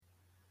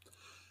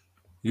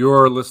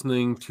You're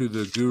listening to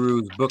the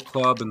Guru's Book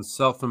Club and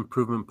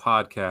Self-Improvement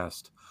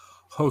Podcast,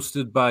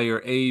 hosted by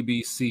your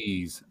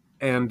ABCs,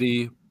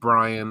 Andy,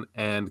 Brian,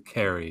 and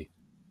Carrie.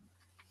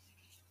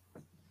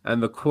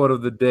 And the quote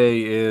of the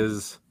day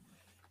is,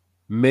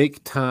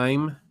 "Make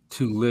time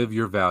to live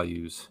your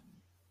values."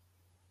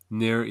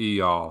 Nir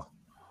Eyal,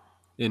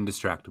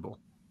 Indistractable.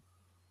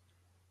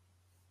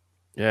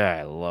 Yeah,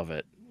 I love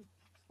it.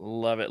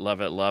 Love it, love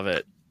it, love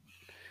it.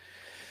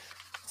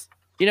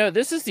 You know,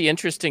 this is the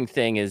interesting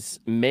thing is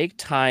make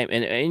time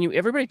and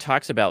everybody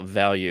talks about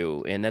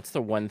value, and that's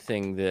the one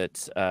thing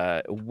that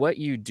what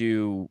you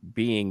do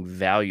being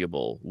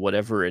valuable,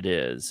 whatever it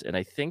is. And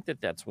I think that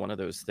that's one of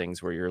those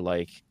things where you're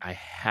like,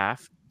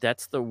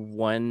 that's the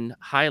one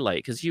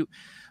highlight because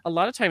a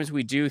lot of times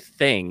we do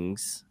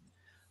things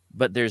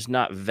but there's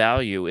not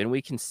value, and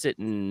we can sit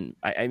and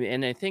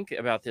I think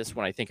about this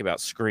when I think about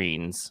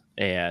screens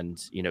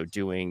and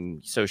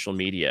doing social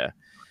media.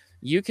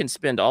 You can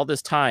spend all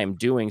this time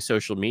doing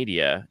social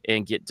media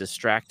and get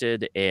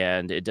distracted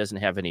and it doesn't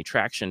have any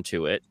traction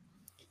to it,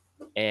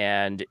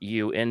 and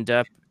you end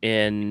up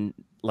in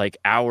like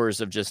hours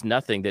of just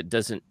nothing that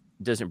doesn't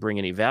bring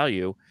any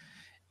value.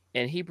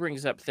 And he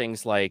brings up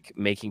things like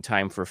making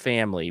time for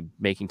family,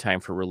 making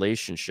time for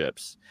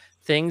relationships,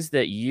 things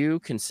that you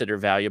consider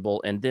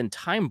valuable, and then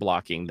time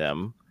blocking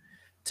them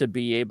to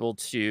be able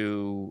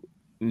to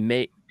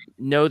make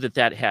know that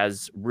that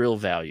has real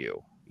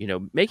value.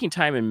 Making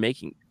time and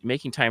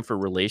making time for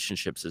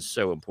relationships is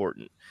so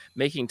important.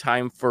 Making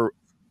time for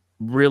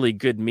really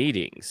good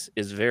meetings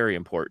is very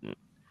important.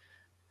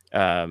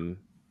 Um,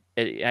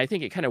 I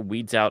think it kind of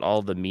weeds out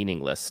all the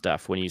meaningless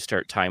stuff when you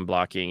start time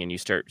blocking and you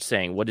start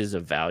saying, what is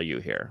of value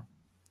here?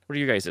 What are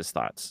you guys'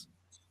 thoughts?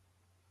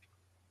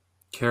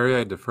 Carrie,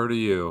 I defer to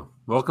you.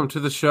 Welcome to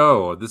the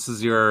show. This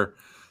is your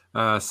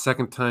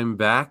second time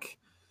back,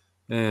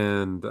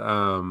 and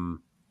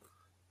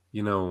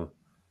you know,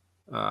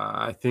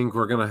 I think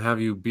we're gonna have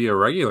you be a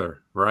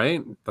regular,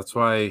 right? That's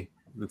why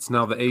it's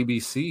now the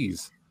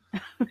ABCs,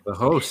 the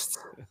hosts.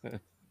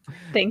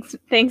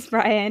 Thanks,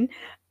 Brian.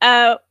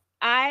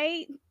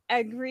 I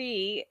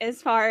agree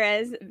as far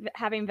as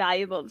having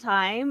valuable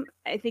time.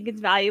 I think it's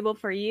valuable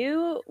for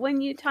you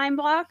when you time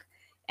block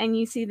and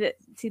you see the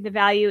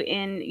value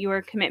in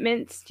your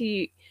commitments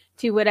to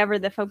whatever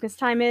the focus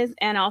time is,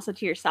 and also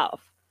to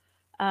yourself.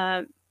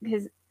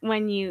 Because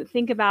when you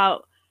think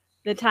about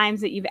the times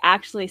that you've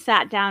actually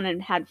sat down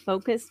and had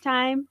focus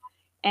time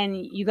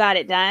and you got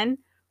it done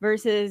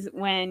versus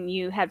when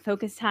you had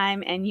focus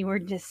time and you were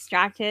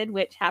distracted,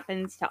 which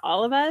happens to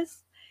all of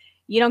us,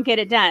 you don't get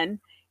it done.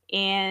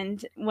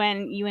 And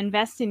when you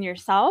invest in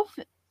yourself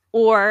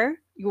or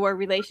your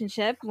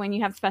relationship, when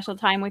you have special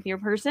time with your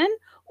person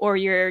or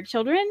your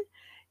children,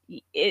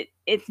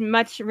 it's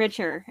much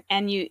richer,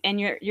 and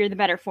you're the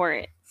better for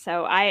it.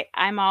 So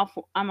I'm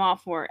all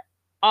for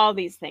all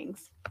these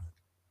things.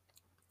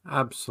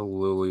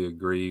 Absolutely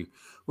agree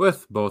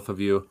with both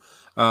of you.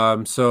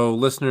 So,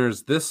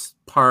 listeners, this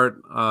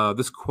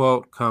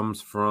quote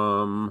comes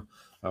from,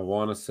 I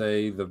want to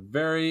say, the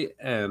very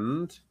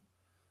end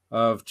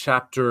of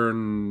chapter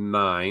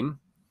 9,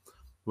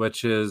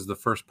 which is the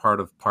first part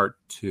of part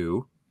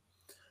 2.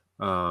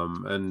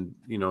 And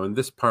in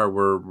this part,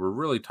 we're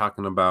really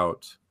talking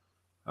about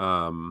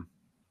um,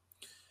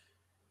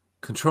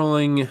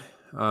 controlling.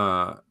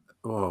 What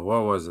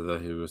was it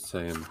that he was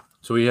saying?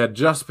 So we had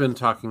just been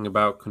talking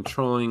about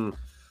controlling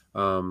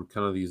kind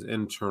of these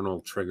internal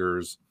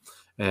triggers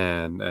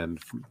and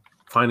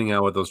finding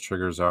out what those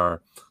triggers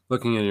are,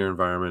 looking at your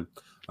environment,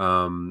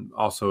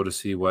 also to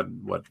see what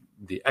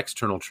the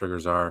external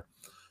triggers are,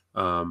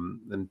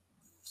 and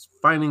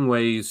finding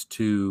ways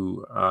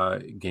to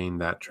gain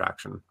that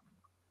traction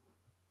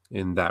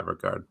in that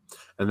regard.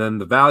 And then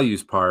the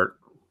values part,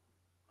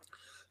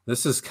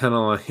 this is kind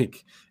of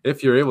like,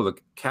 if you're able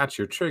to catch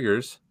your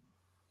triggers,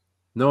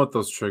 know what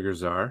those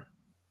triggers are,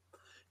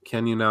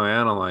 can you now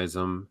analyze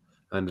them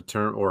and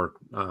determine, or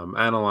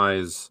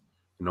analyze,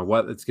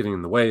 what it's getting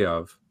in the way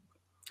of,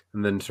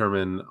 and then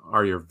determine,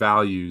 are your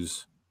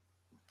values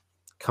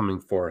coming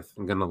forth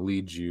and going to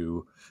lead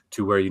you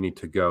to where you need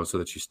to go so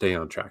that you stay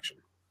on traction.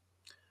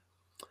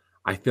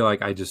 I feel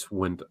like I just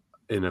went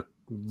in a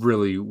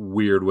really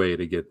weird way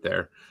to get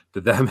there.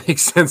 Did that make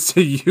sense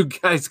to you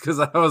guys? Because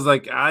I was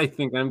like, I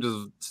think I'm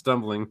just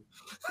stumbling.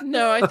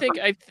 No,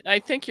 I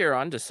think you're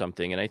onto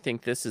something, and I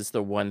think this is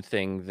the one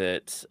thing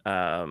that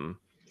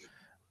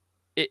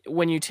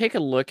when you take a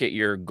look at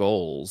your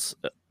goals,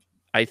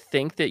 I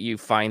think that you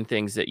find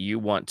things that you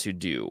want to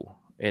do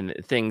and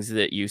things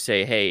that you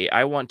say, "Hey,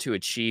 I want to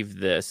achieve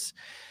this."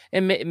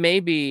 And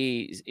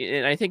maybe,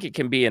 and I think it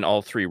can be in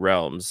all three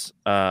realms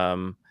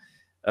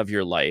of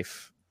your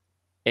life.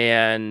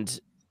 And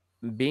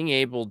being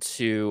able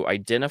to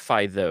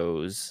identify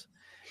those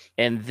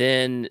and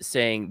then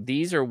saying,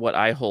 these are what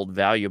I hold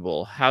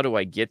valuable. How do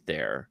I get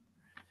there?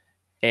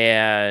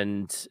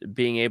 And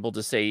being able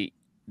to say,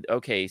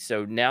 okay,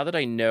 so now that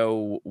I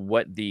know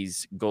what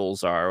these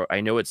goals are,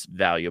 I know it's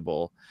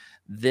valuable,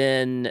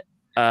 then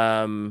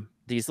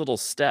these little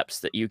steps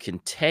that you can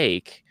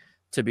take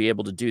to be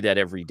able to do that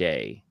every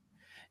day.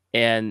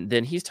 And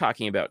then he's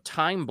talking about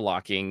time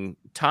blocking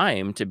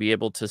time to be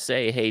able to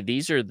say, hey,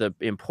 these are the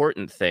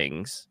important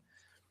things.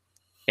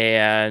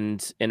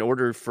 And in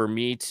order for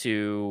me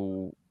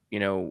to,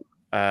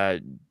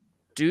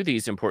 do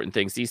these important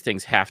things, these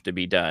things have to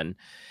be done.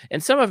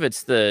 And some of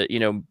it's the,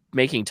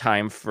 making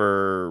time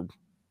for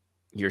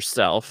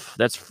yourself.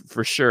 That's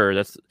for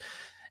sure.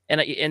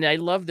 And I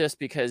love this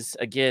because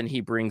again, he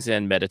brings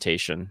in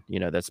meditation.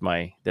 That's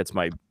my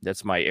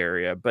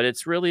area. But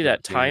it's really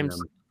that time.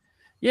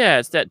 Yeah,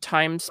 it's that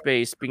time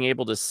space, being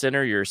able to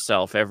center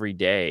yourself every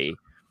day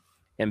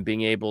and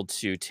being able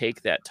to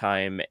take that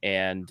time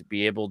and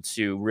be able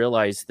to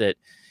realize that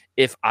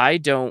if I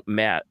don't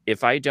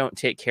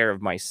take care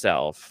of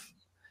myself,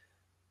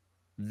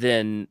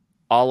 then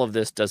all of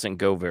this doesn't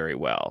go very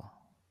well.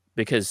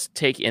 Because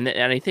and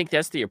I think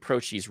that's the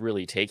approach he's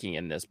really taking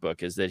in this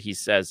book, is that he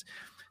says,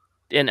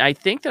 and I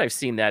think that I've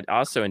seen that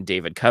also in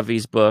David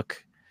Covey's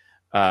book,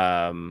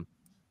 10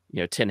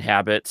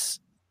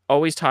 Habits,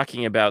 always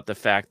talking about the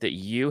fact that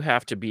you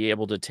have to be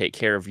able to take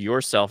care of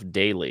yourself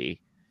daily,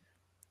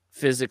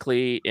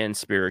 physically and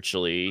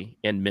spiritually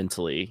and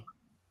mentally.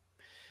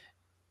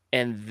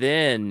 And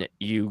then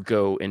you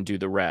go and do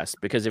the rest.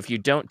 Because if you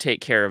don't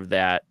take care of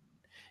that,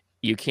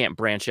 you can't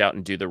branch out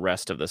and do the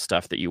rest of the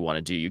stuff that you want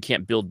to do. You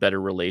can't build better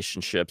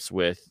relationships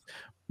with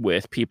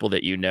people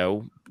that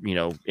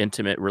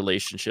intimate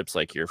relationships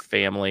like your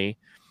family.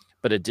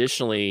 But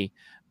additionally,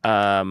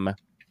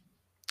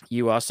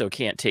 you also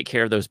can't take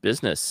care of those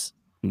business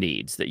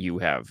needs that you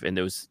have and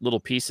those little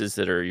pieces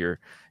that are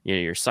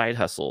your side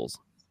hustles,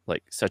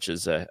 like such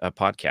as a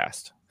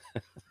podcast.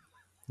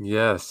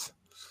 Yes.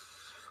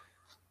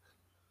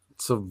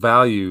 So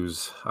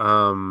values.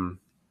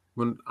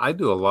 When I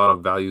do a lot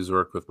of values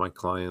work with my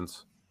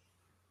clients,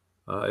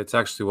 it's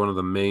actually one of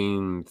the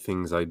main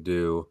things I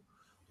do.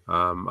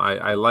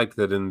 I like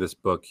that in this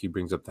book he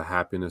brings up the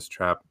happiness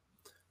trap.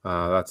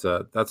 That's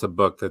a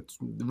book that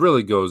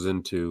really goes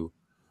into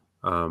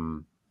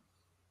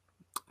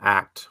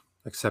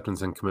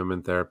acceptance and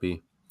commitment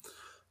therapy,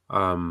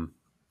 and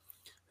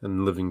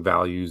living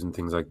values and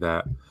things like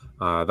that.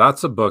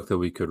 That's a book that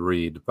we could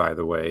read, by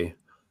the way.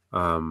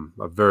 A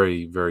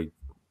very, very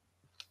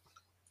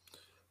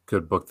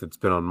good book that's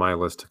been on my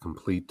list to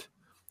complete.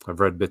 I've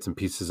read bits and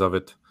pieces of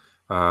it.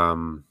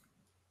 Haven't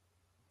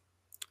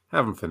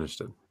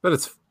finished it, but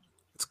it's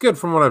good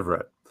from what I've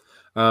read.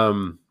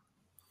 I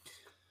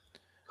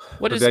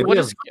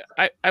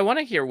want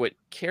to hear what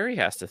Carrie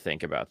has to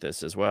think about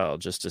this as well,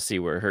 just to see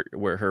where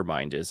her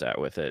mind is at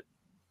with it.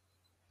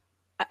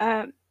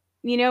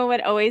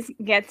 What always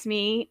gets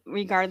me,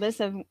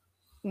 regardless of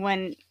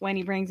when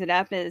he brings it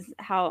up, is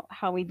how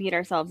we beat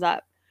ourselves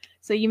up.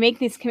 So you make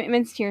these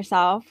commitments to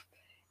yourself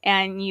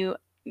and you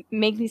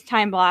make these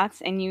time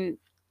blocks and you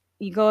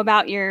go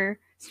about your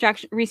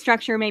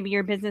restructure maybe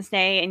your business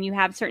day, and you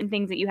have certain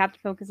things that you have to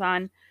focus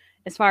on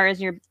as far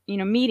as your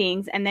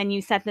meetings, and then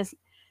you set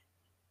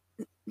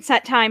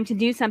time to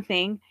do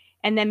something,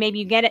 and then maybe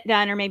you get it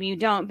done or maybe you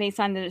don't based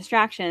on the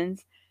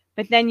distractions,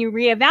 but then you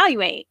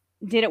reevaluate.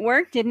 Did it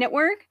work? Didn't it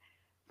work?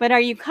 But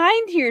are you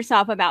kind to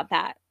yourself about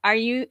that? Are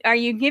you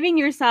giving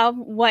yourself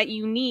what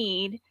you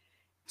need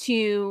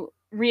to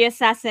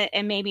reassess it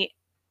and maybe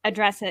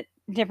address it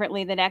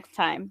differently the next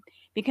time?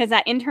 Because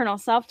that internal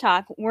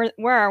self-talk, we're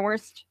our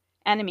worst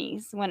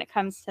enemies when it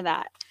comes to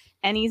that.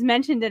 And he's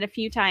mentioned it a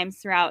few times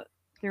throughout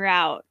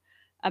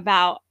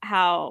about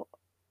how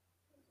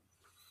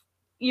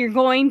you're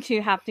going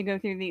to have to go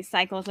through these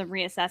cycles of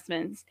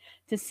reassessments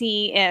to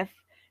see if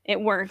it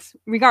works,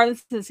 regardless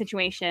of the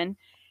situation.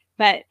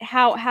 But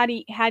how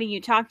do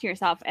you talk to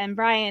yourself? And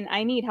Brian,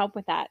 I need help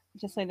with that,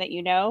 just so that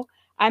you know.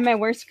 I'm my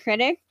worst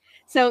critic.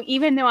 So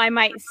even though I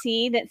might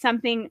see that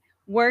something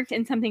worked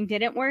and something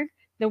didn't work,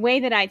 the way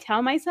that I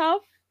tell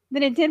myself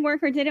that it did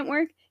work or didn't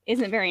work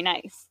isn't very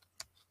nice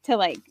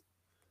to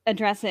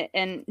address it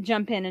and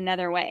jump in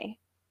another way.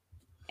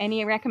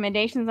 Any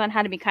recommendations on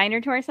how to be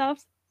kinder to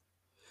ourselves?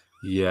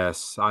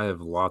 Yes, I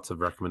have lots of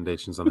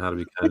recommendations on how to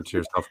be kinder to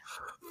yourself.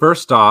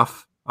 First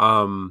off,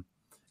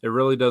 it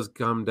really does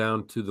come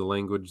down to the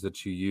language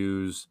that you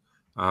use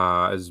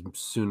as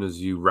soon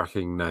as you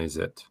recognize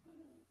it.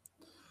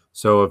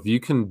 So if you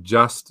can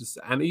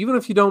and even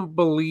if you don't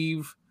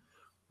believe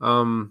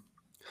that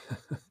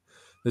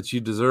you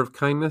deserve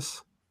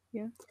kindness,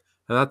 yeah,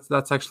 and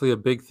that's actually a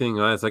big thing.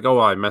 It's like, oh,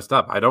 well, I messed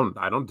up. I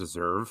don't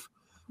deserve.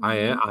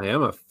 Mm-hmm. I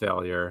am a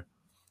failure.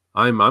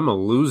 I'm a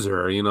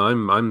loser.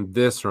 I'm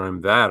this or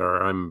I'm that,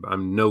 or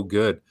I'm no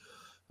good.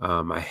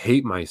 I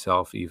hate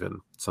myself even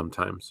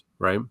sometimes,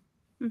 right?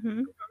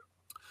 Mm-hmm.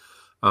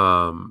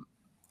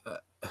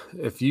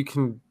 If you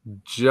can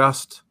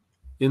just,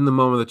 in the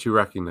moment that you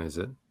recognize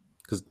it,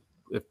 because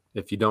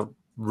if you don't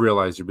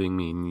realize you're being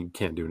mean, you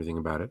can't do anything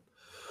about it.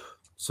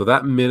 So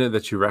that minute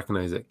that you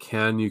recognize it,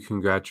 can you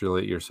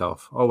congratulate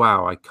yourself? Oh,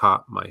 wow, I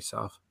caught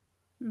myself.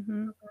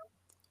 Mm-hmm.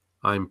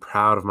 I'm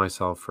proud of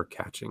myself for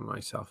catching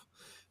myself.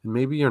 And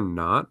maybe you're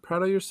not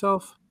proud of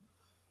yourself,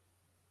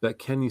 but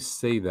can you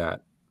say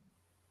that?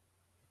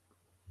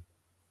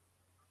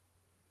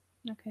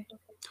 Okay.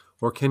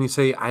 Or can you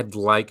say, I'd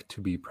like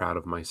to be proud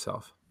of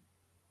myself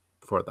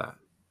for that?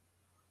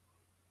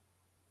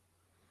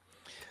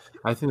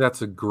 I think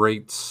that's a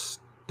great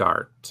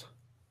start.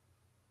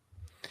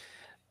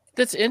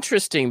 That's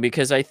interesting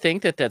because I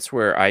think that that's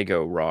where I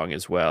go wrong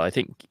as well. I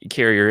think,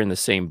 Carrie, you're in the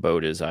same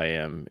boat as I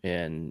am.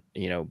 And,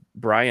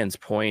 Brian's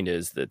point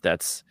is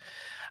that's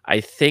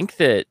I think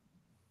that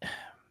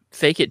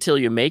fake it till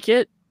you make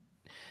it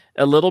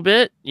a little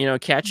bit,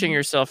 catching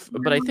yourself,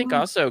 but I think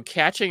also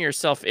catching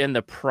yourself in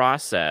the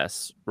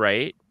process,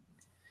 right?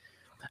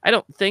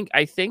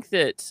 I think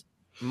that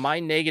my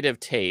negative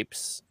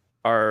tapes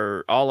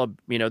are all of,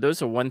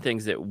 those are one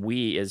things that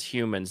we as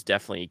humans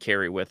definitely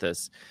carry with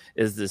us,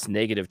 is this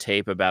negative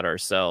tape about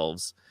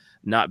ourselves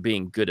not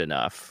being good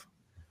enough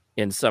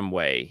in some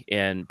way,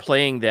 and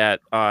playing that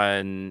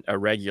on a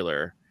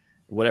regular,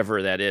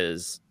 whatever that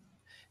is.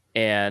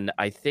 And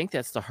I think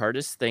that's the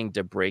hardest thing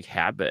to break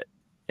habit.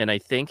 And I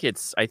think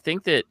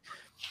that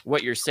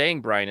what you're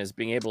saying, Brian, is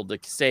being able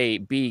to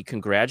be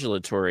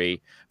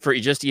congratulatory for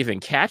just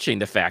even catching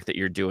the fact that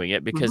you're doing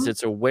it, because Mhm.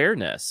 it's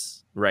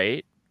awareness,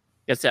 right?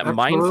 It's that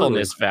Absolutely.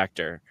 mindfulness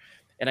factor.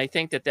 And I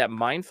think that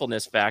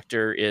mindfulness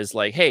factor is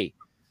like, hey,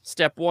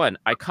 step one,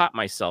 I caught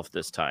myself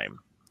this time.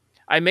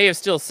 I may have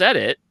still said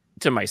it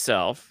to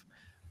myself,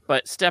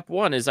 but step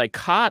one is I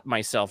caught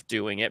myself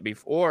doing it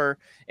before,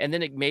 and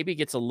then it maybe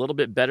gets a little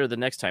bit better the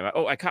next time.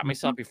 Oh, I caught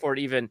myself Mhm. before it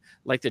even,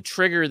 like, the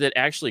trigger that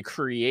actually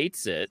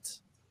creates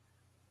it,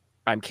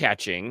 I'm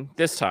catching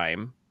this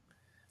time.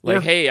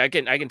 Like, Yeah. hey, I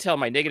can tell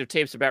my negative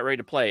tape's about ready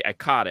to play. I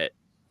caught it.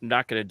 I'm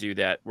not going to do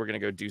that. We're going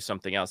to go do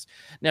something else.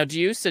 Now, do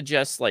you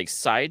suggest like,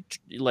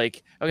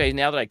 okay,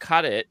 now that I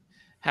caught it,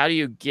 how do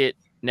you get,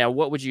 now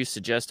what would you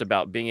suggest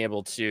about being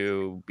able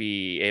to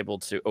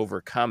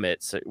overcome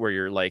it, so, where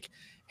you're like,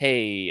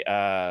 hey,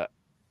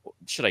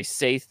 should I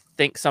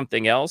think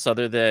something else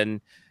other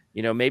than,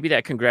 maybe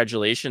that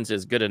congratulations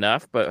is good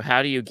enough, but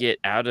how do you get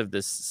out of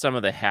some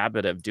of the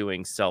habit of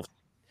doing some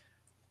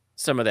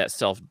of that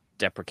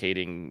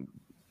self-deprecating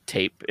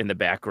tape in the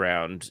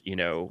background,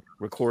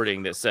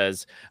 recording that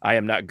says, I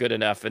am not good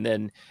enough. And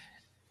then,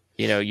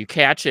 you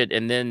catch it.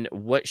 And then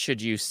what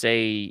should you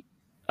say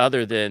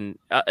other than,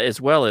 as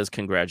well as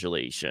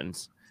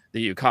congratulations that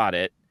you caught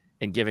it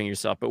and giving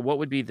yourself, but what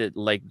would be the,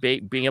 like,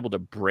 being able to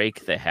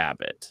break the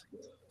habit?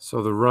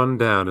 So the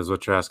rundown is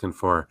what you're asking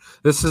for.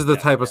 This is the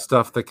Yeah. type of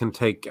stuff that can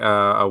take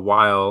a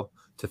while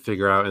to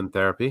figure out in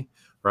therapy,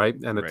 right?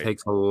 And it Right.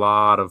 takes a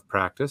lot of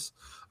practice.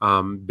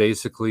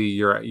 Basically,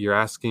 you're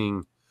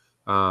asking,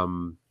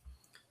 um,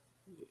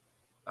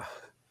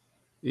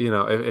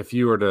 if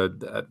you were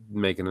to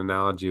make an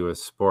analogy with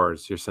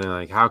sports, you're saying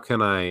like, how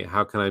can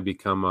I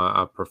become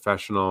a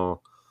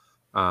professional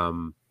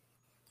um,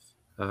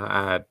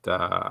 at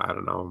I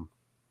don't know,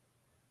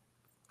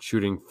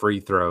 shooting free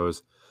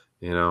throws?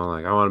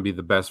 Like I want to be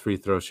the best free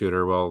throw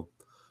shooter. Well,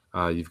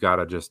 you've got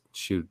to just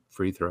shoot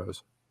free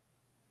throws,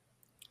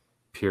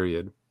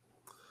 period.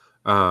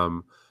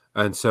 Um,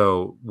 and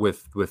so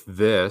with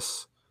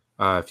this,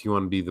 if you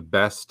want to be the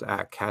best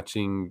at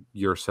catching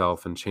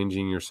yourself and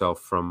changing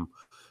yourself from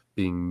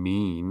being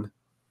mean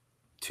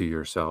to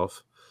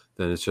yourself,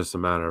 then it's just a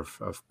matter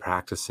of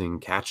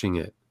practicing catching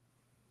it.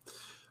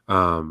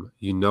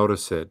 You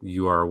notice it,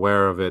 you are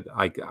aware of it.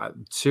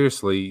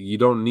 Seriously, you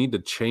don't need to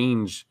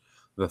change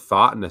the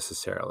thought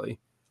necessarily.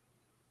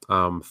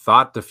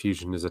 Thought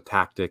diffusion is a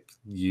tactic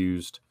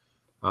used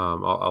a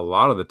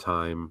lot of the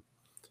time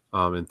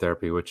in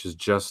therapy, which is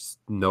just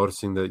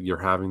noticing that you're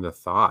having the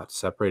thought,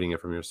 separating it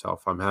from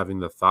yourself. I'm having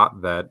the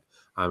thought that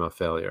I'm a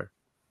failure.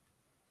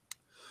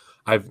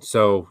 If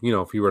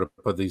you were to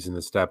put these in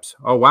the steps,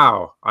 oh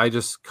wow, I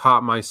just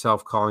caught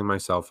myself calling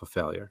myself a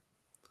failure.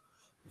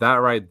 That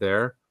right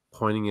there,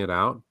 pointing it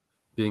out,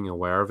 being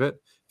aware of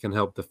it, can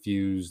help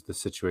diffuse the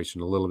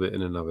situation a little bit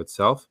in and of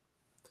itself.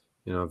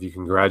 If you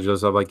congratulate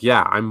yourself, like,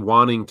 yeah, I'm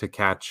wanting to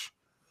catch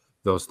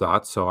those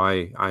thoughts, so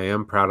I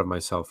am proud of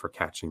myself for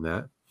catching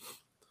that,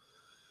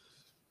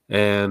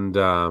 and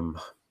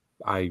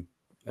I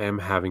am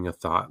having a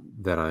thought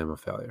that I am a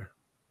failure.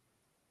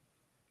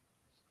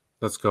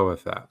 Let's go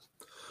with that.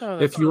 Oh, If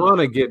that's you good. want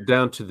to get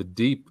down to the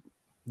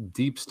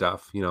deep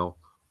stuff,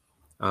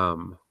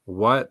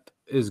 what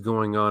is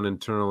going on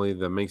internally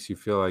that makes you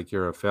feel like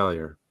you're a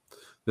failure?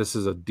 This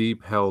is a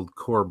deep held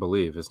core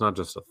belief. It's not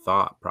just a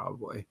thought,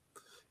 probably.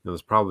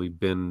 There's probably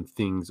been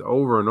things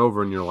over and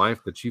over in your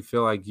life that you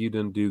feel like you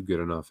didn't do good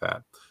enough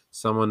at.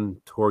 Someone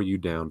tore you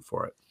down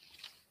for it.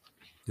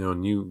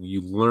 And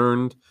you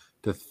learned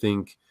to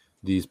think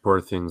these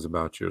poor things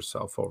about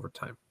yourself over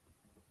time.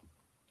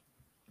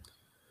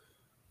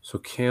 So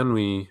can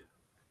we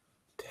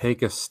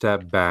take a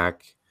step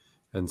back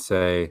and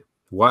say,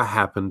 what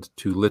happened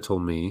to little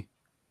me?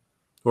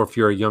 Or if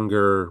you're a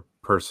younger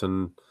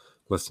person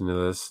listening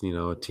to this,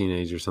 a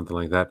teenager or something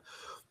like that,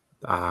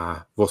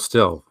 well,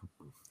 still,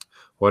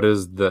 what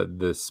is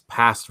this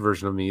past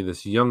version of me,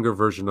 this younger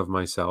version of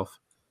myself,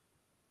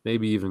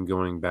 maybe even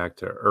going back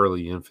to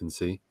early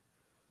infancy,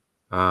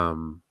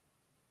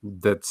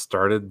 that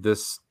started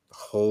this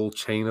whole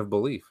chain of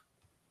belief?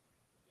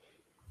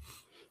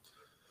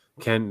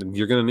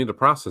 you're going to need to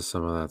process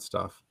some of that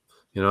stuff.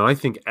 You know, I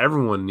think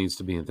everyone needs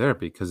to be in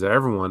therapy because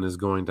everyone is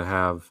going to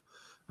have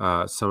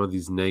some of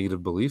these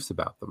negative beliefs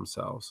about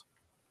themselves.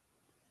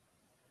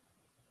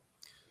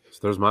 So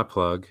there's my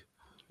plug.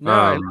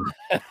 No,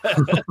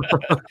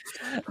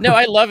 no,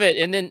 I love it.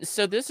 And then,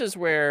 so this is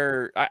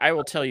where I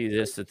will tell you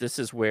this, that this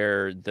is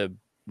where the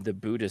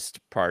Buddhist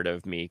part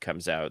of me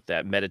comes out,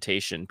 that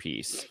meditation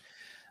piece.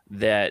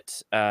 That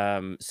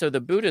so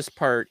the Buddhist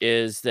part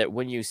is that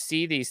when you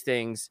see these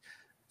things,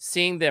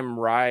 seeing them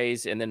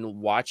rise and then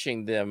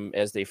watching them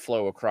as they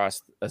flow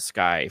across a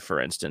sky,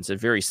 for instance, a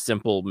very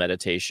simple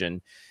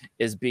meditation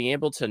is being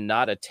able to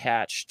not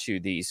attach to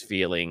these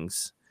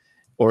feelings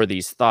or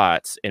these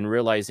thoughts, and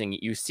realizing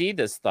you see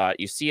this thought,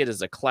 you see it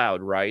as a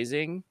cloud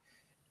rising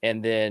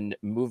and then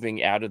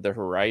moving out of the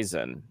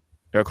horizon,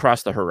 or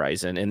across the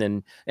horizon, and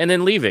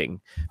then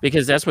leaving,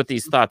 because that's what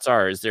these thoughts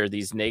are. Is there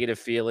these negative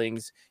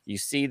feelings? You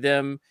see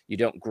them, you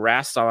don't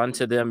grasp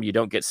onto them, you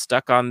don't get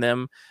stuck on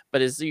them,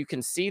 but as you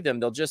can see them,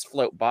 they'll just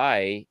float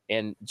by,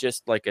 and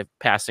just like a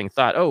passing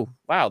thought, oh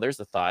wow, there's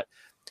a thought.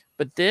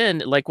 But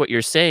then, like what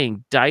you're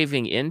saying,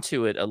 diving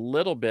into it a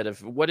little bit of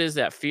what is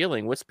that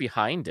feeling, what's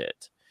behind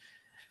it,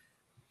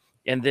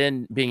 and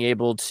then being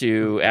able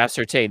to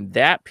ascertain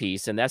that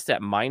piece, and that's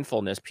that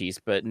mindfulness piece,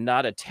 but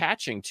not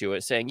attaching to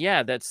it, saying,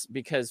 yeah, that's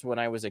because when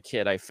I was a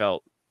kid, I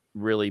felt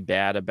really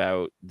bad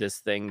about this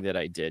thing that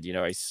I did. You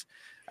know,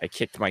 I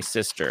kicked my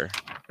sister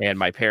and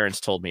my parents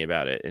told me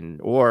about it.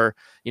 And, or,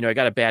 you know, I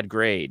got a bad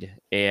grade,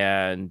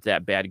 and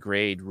that bad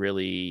grade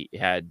really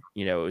had,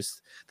 you know, it was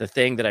the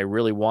thing that I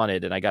really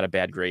wanted, and I got a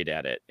bad grade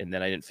at it. And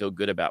then I didn't feel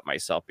good about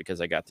myself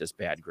because I got this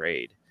bad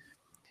grade.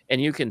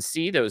 And you can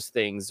see those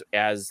things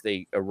as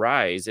they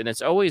arise, and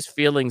it's always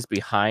feelings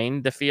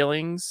behind the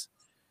feelings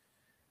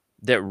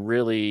that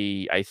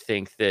really, I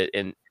think that,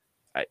 and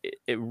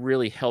it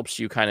really helps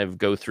you kind of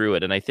go through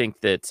it. And I think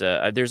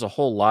that there's a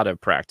whole lot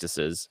of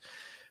practices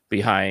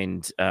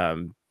behind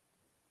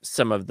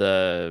some of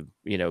the,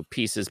 you know,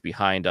 pieces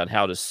behind on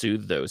how to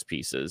soothe those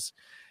pieces.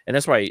 And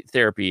that's why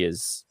therapy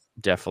is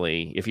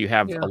definitely, if you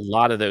have a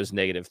lot of those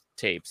negative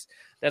tapes,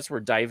 that's where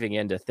diving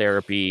into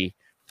therapy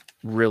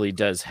really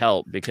does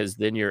help, because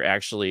then you're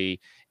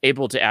actually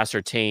able to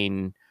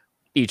ascertain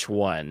each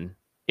one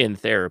in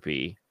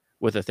therapy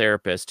with a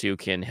therapist who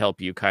can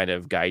help you kind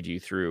of guide you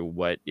through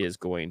what is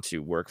going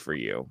to work for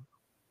you.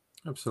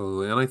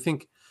 Absolutely. And I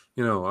think,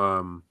 you know,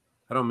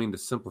 I don't mean to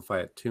simplify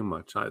it too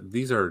much.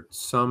 These are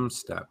some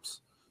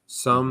steps,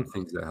 some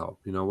things that help.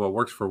 You know, what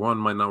works for one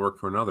might not work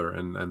for another.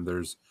 And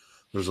there's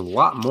a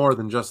lot more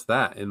than just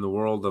that in the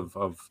world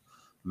of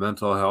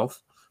mental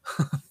health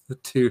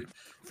to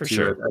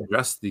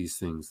address these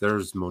things.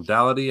 There's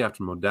modality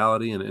after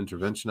modality and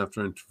intervention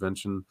after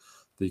intervention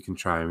that you can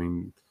try. I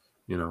mean,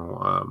 you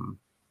know,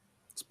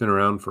 it's been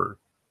around for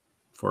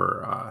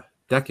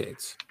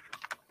decades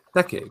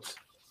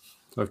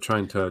of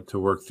trying to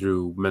work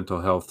through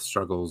mental health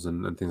struggles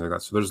and things like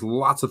that. So there's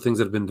lots of things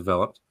that have been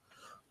developed.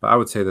 But I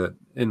would say that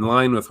in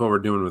line with what we're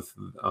doing with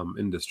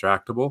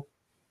Indistractable,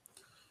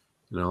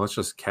 you know,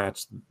 let's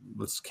catch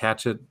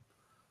it.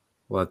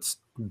 Let's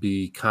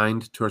be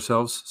kind to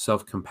ourselves.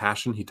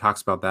 Self-compassion. He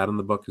talks about that in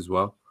the book as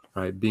well,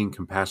 right? Being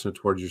compassionate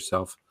towards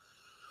yourself.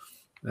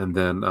 And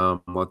then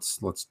let's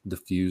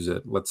diffuse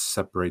it. Let's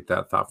separate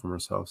that thought from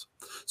ourselves.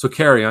 So,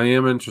 Carrie, I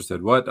am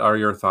interested. What are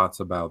your thoughts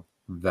about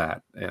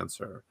that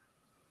answer?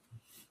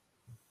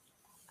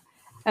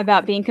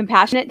 About being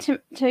compassionate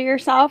to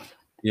yourself?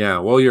 Yeah.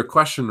 Well, your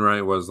question,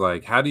 right, was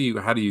like, how do you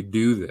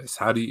do this?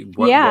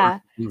 What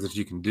are things that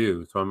you can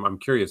do? So I'm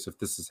curious if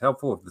this is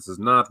helpful, if this is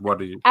not. What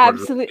are you?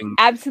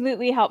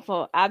 Absolutely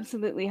helpful.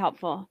 Absolutely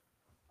helpful.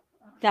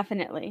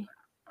 Definitely.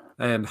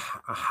 And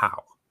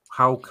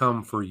how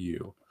come for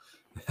you?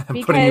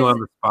 I'm putting you on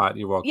the spot.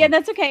 You're welcome. Yeah,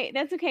 that's okay.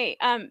 That's okay.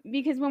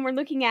 Because when we're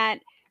looking at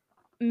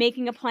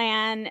making a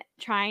plan,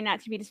 trying not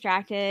to be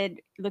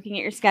distracted, looking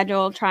at your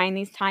schedule, trying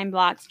these time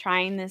blocks,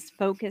 trying this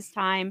focus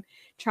time,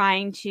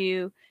 trying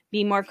to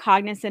be more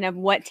cognizant of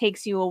what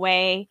takes you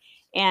away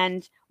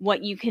and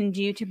what you can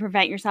do to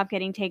prevent yourself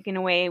getting taken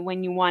away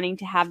when you're wanting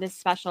to have this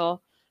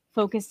special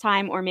focus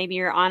time, or maybe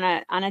you're on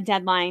a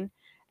deadline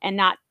and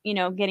not, you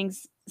know, getting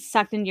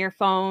sucked into your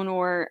phone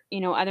or, you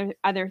know,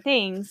 other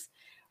things.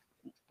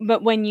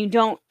 But when you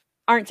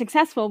aren't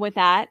successful with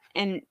that,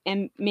 and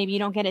maybe you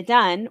don't get it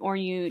done, or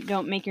you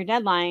don't make your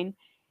deadline,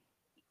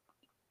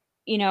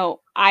 you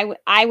know,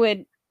 I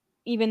would,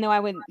 even though I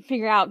would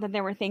figure out that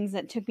there were things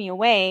that took me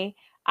away,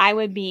 I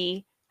would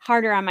be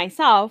harder on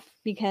myself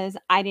because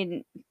I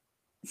didn't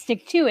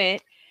stick to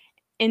it,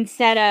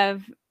 instead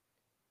of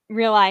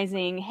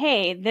realizing,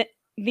 hey, that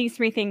these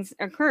 3 things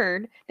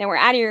occurred that were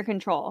out of your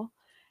control.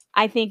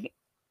 I think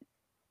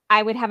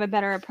I would have a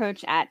better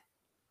approach at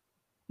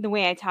the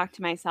way I talk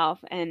to myself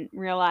and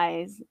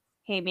realize,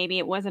 hey, maybe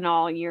it wasn't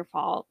all your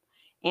fault.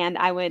 And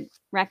I would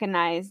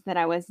recognize that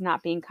I was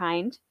not being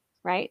kind,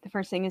 right? The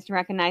first thing is to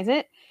recognize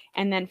it.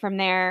 And then from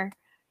there,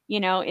 you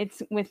know,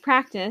 it's with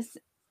practice,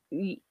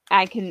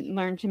 I can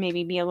learn to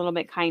maybe be a little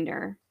bit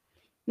kinder.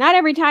 Not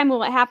every time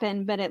will it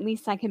happen, but at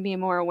least I can be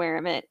more aware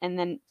of it. And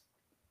then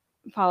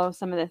follow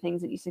some of the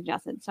things that you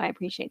suggested. So I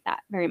appreciate that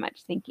very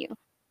much. Thank you.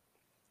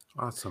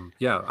 Awesome.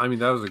 Yeah, I mean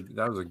that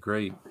was a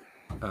great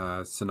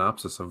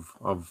synopsis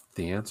of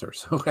the answer.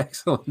 So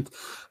excellent.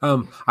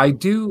 I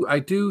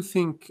do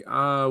think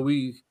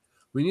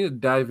we need to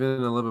dive in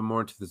a little bit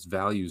more into this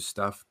values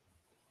stuff.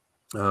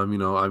 I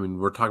mean,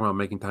 we're talking about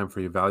making time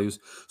for your values.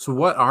 So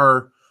what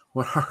are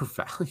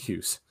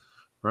values,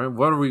 right?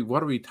 What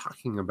are we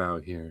talking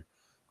about here?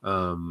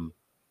 I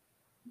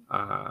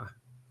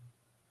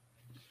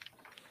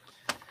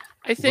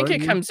think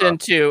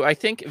I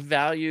think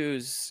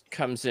values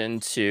comes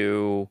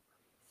into,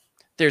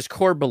 there's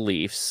core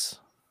beliefs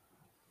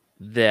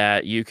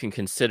that you can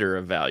consider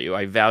a value.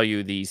 I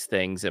value these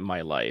things in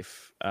my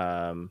life.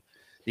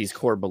 These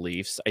core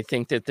beliefs. I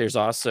think that there's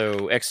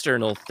also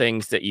external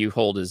things that you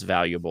hold as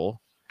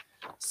valuable,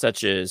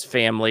 such as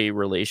family,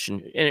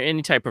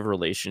 any type of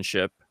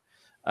relationship.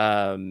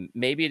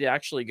 Maybe it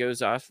actually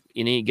goes off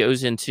and it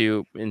goes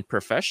into, in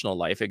professional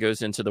life, it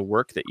goes into the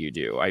work that you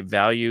do. I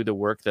value the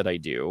work that I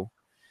do,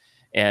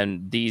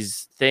 and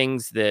these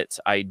things that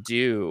I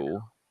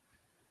do,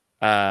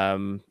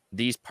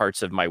 these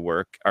parts of my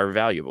work are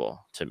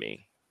valuable to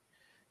me,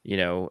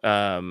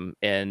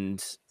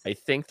 and I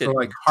think that, so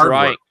like hard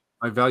work.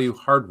 I value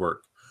hard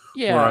work.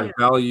 Yeah. Or I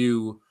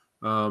value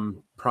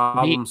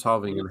problem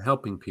solving and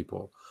helping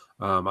people.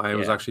 I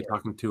was actually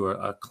talking to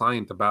a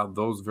client about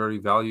those very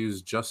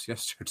values just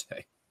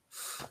yesterday.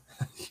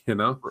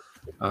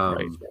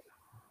 Right.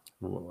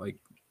 Like,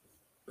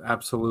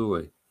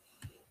 absolutely.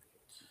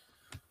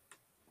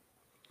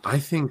 I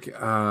think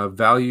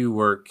value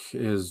work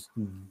is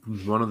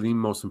one of the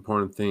most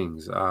important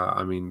things.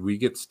 I mean, we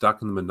get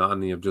stuck in the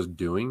monotony of just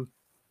doing.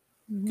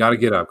 Got to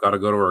get up, got to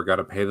go to work, got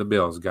to pay the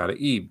bills, got to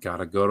eat, got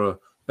to go to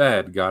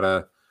bed, got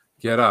to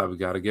get up,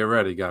 got to get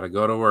ready, got to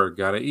go to work,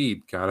 got to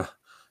eat, got to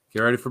get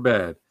ready for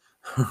bed,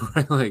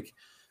 right? Like,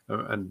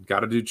 and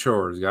got to do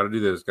chores, got to do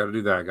this, got to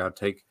do that, got to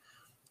take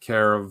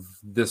care of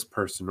this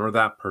person or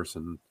that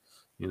person,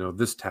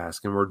 this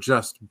task. And we're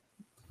just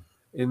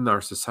in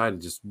our society,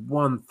 just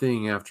one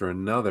thing after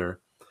another.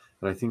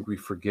 And I think we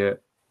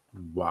forget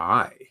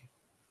why.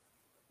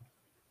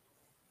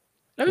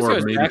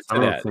 Or maybe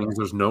some of the things,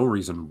 there's no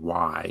reason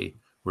why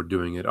we're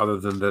doing it other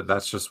than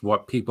that's just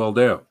what people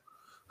do.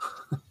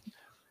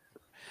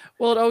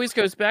 Well, it always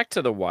goes back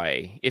to the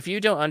why. If you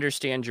don't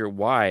understand your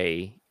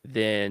why,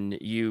 then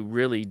you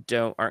really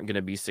aren't going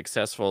to be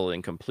successful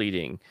in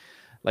completing.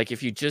 Like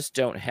if you just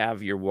don't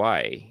have your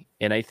why.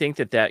 And I think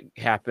that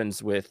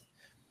happens with,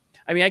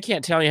 I mean, I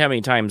can't tell you how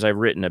many times I've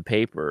written a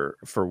paper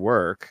for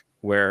work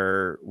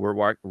where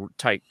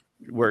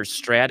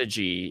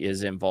strategy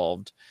is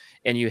involved,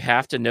 and you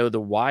have to know the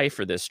why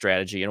for this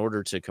strategy in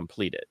order to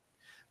complete it.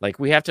 Like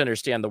we have to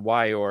understand the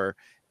why, or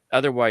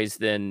otherwise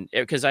then,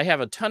 because I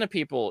have a ton of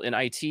people in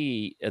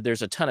IT,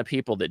 there's a ton of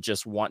people that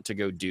just want to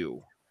go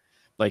do.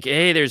 Like,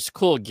 hey, there's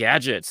cool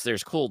gadgets,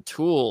 there's cool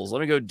tools,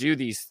 let me go do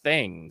these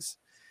things.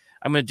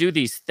 I'm going to do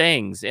these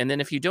things. And then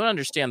if you don't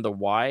understand the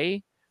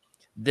why,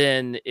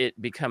 then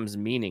it becomes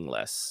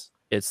meaningless.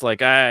 It's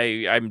like,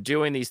 I'm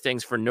doing these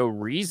things for no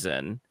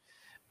reason.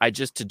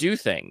 To do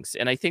things.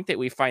 And I think that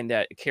we find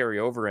that carry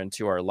over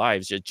into our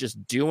lives,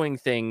 just doing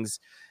things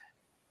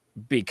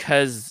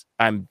because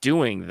I'm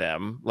doing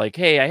them. Like,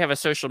 hey, I have a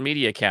social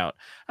media account,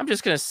 I'm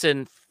just going to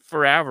sit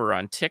forever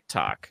on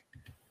TikTok,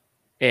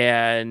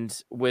 and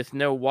with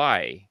no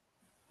why.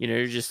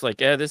 You're just like,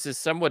 this is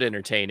somewhat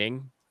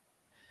entertaining.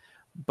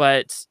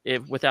 But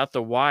without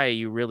the why,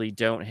 you really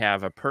don't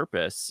have a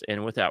purpose.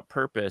 And without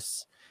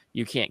purpose,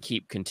 you can't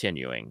keep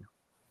continuing,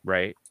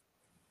 right?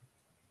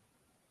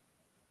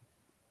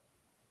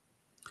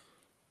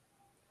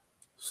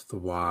 It's the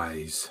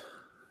whys.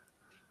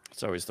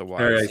 It's always the whys.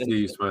 Harry, I see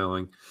you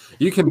smiling.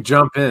 You can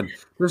jump in.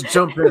 Just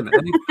jump in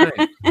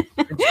anytime.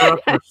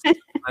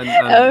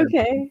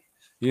 Okay.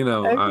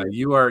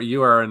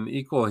 You are an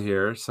equal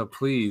here, so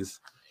please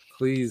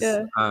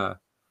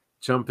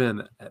jump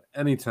in at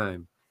any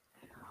time.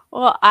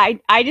 Well,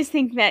 I just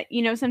think that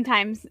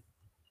sometimes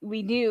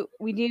we do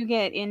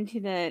get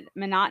into the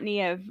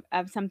monotony of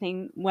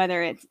something,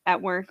 whether it's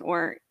at work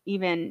or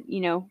even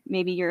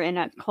maybe you're in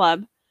a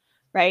club,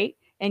 right?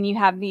 And you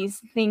have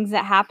these things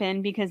that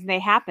happen because they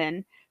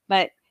happen.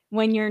 But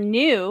when you're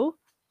new,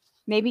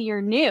 maybe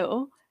you're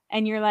new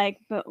and you're like,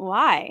 but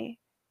why?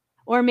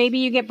 Or maybe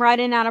you get brought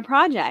in on a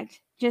project.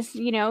 Just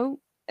the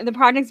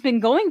project's been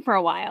going for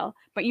a while,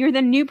 but you're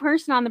the new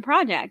person on the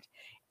project,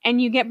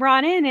 and you get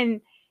brought in,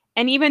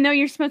 and even though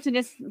you're supposed to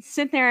just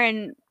sit there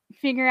and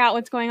figure out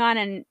what's going on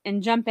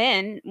and jump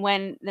in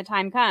when the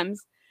time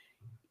comes,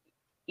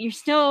 you're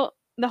still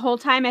the whole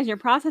time as you're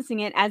processing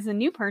it as a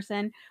new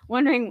person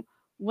wondering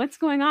what's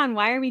going on,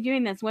 why are we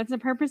doing this, what's the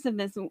purpose of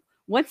this,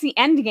 what's the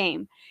end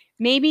game.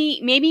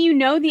 Maybe you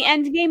know the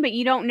end game, but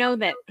you don't know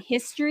that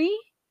history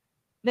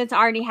that's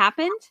already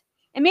happened.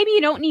 And maybe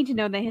you don't need to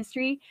know the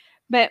history,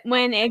 but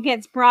when it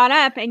gets brought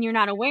up and you're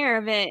not aware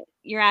of it,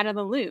 you're out of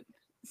the loop.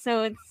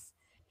 So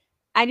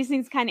I just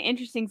think it's kind of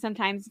interesting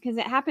sometimes, because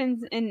it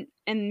happens in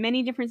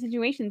many different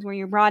situations where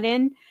you're brought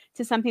in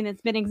to something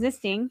that's been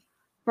existing,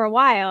 for a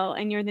while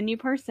and you're the new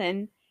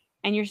person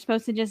and you're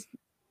supposed to just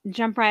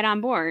jump right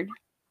on board.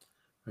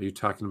 Are you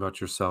talking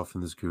about yourself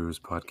in this Guru's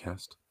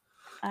podcast?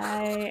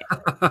 I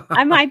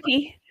might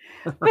be,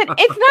 but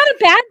it's not a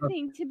bad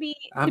thing to be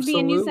a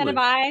new set of Absolutely.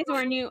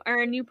 eyes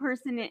or a new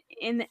person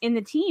in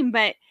the team.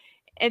 But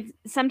it's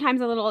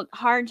sometimes a little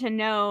hard to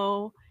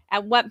know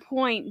at what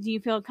point do you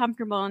feel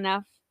comfortable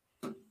enough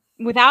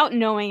without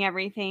knowing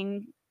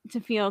everything to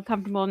feel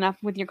comfortable enough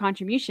with your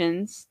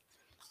contributions,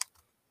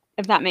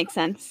 if that makes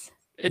sense.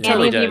 It Andy,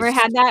 totally have you does. ever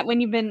had that when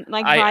you've been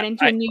like brought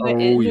into a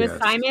new yes.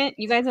 assignment?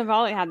 You guys have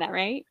all had that,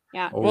 right?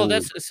 Yeah. Well, Oh,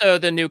 that's so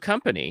the new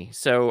company.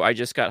 So I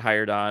just got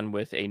hired on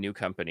with a new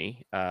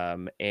company,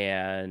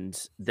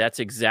 and that's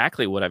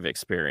exactly what I've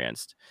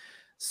experienced.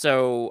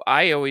 So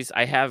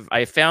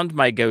I found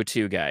my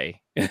go-to guy,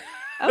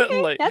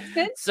 Okay, like, that's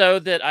good. so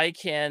that I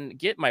can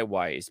get my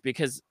whys,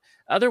 because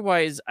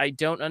otherwise I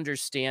don't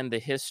understand the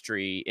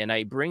history, and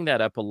I bring that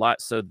up a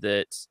lot so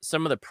that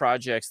some of the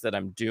projects that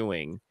I'm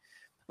doing,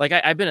 like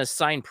I've been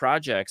assigned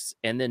projects,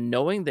 and then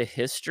knowing the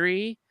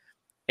history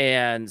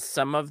and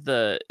some of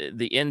the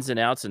ins and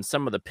outs and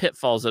some of the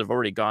pitfalls that have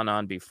already gone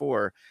on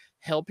before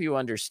help you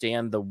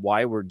understand the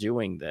why we're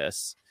doing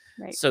this.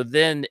 Right. So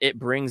then it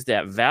brings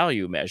that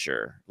value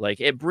measure.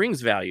 Like it brings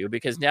value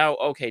because now,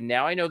 okay,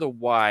 now I know the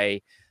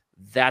why.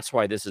 That's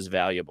why this is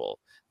valuable.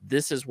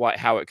 This is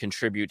how it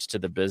contributes to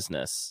the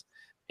business.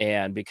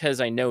 And because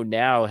I know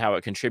now how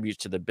it contributes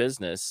to the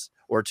business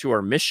or to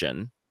our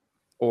mission,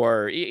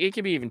 or it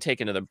can be even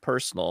taken to the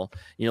personal,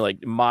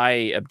 like my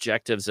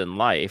objectives in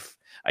life.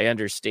 I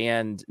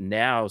understand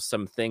now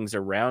some things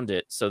around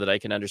it so that I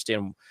can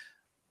understand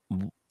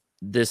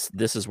this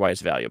is why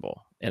it's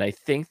valuable. And I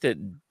think that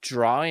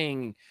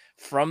drawing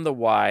from the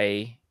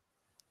why,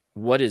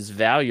 what is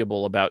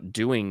valuable about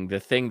doing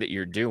the thing that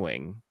you're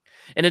doing,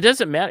 and it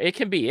doesn't matter, it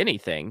can be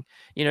anything.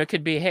 It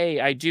could be, hey,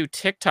 I do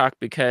TikTok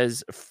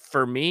because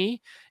for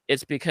me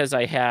it's because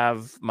I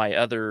have my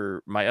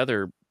other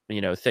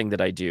thing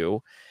that I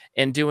do,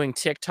 and doing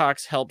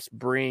TikToks helps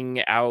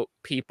bring out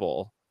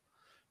people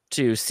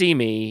to see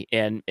me,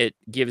 and it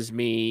gives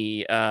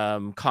me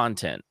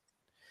content.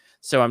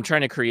 So I'm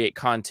trying to create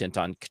content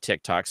on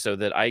TikTok so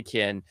that I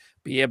can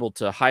be able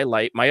to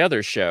highlight my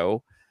other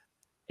show,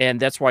 and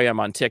that's why I'm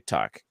on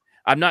TikTok.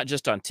 I'm not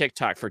just on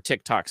TikTok for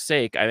TikTok's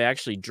sake.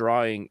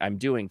 I'm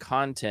doing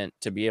content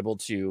to be able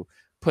to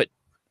put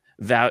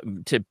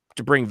to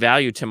bring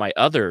value to my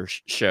other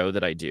show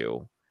that I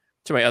do,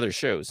 to my other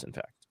shows, in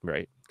fact,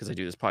 right? Because I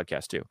do this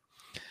podcast too.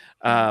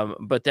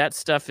 But that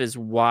stuff is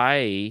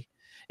why,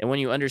 and when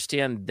you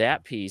understand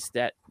that piece,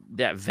 that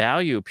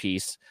value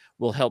piece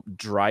will help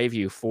drive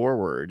you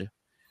forward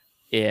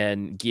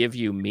and give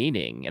you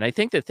meaning. And I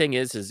think the thing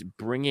is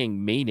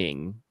bringing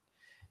meaning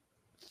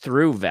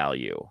through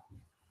value.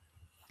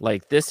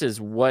 Like this is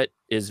what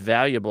is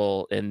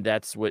valuable, and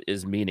that's what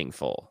is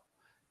meaningful.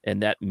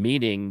 And that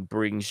meaning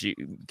brings you,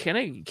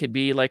 could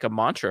be like a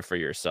mantra for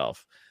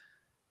yourself.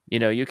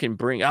 You can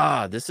bring,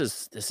 this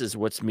is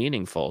what's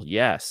meaningful.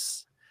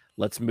 Yes.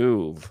 Let's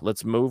move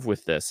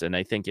with this. And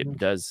I think it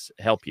does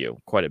help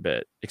you quite a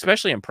bit,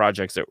 especially in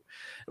projects that,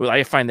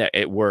 I find that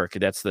at work,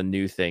 that's the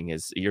new thing.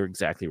 Is you're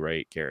exactly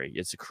right, Gary.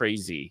 It's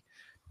crazy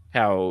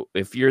how,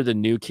 if you're the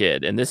new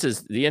kid, and this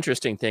is the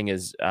interesting thing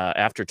is,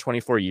 after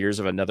 24 years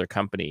of another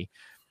company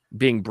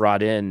being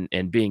brought in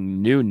and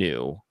being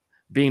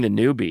being the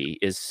newbie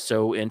is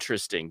so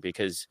interesting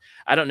because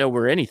I don't know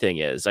where anything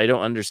is. I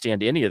don't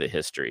understand any of the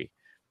history.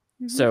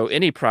 So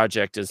any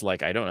project is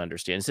like, I don't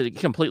understand. It's a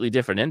completely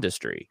different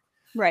industry.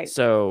 Right.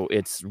 So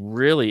it's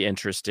really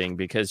interesting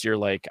because you're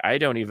like, I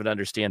don't even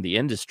understand the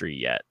industry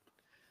yet.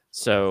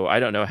 So I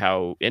don't know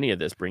how any of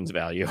this brings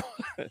value.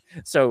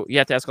 So you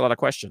have to ask a lot of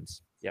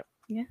questions. Yep.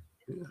 Yeah.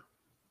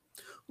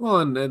 Well,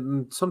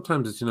 and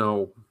sometimes it's,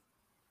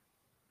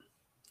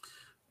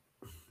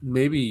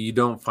 maybe you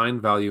don't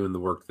find value in the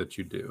work that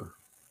you do.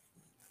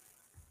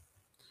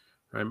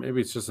 Right? Maybe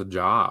it's just a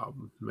job.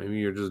 Maybe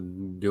you're just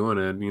doing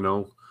it,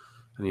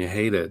 and you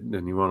hate it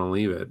and you want to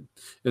leave it.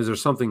 Is there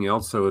something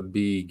else that would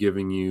be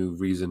giving you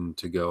reason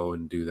to go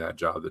and do that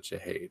job that you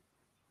hate?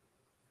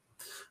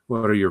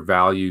 What are your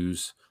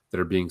values that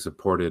are being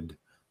supported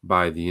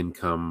by the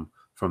income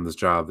from this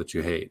job that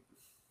you hate?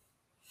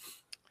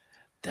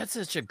 That's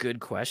such a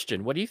good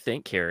question. What do you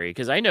think, Carrie?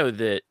 Because I know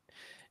that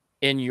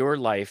in your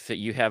life that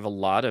you have a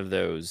lot of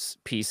those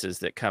pieces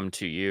that come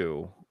to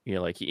you.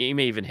 Like you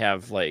may even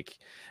have like,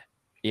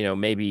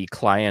 maybe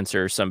clients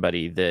or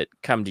somebody that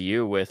come to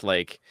you with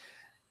like,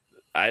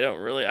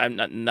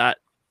 I'm not,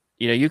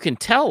 you can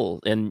tell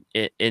in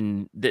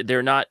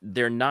they're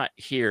not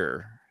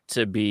here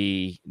to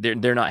be,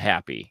 they're not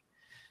happy.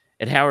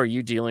 And how are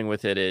you dealing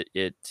with it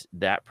at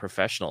that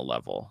professional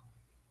level?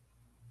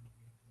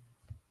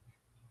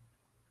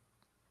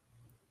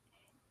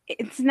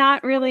 It's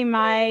not really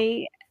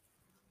my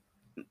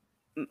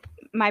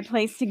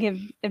place to give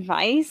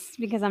advice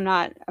because I'm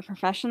not a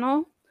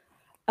professional.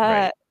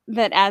 Right.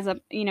 That as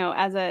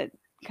a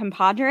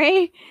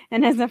compadre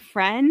and as a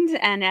friend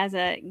and as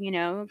a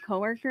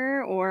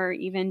coworker, or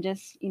even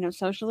just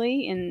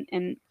socially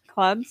in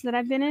clubs that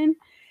I've been in,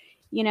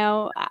 you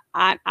know,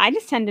 I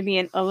just tend to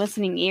be a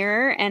listening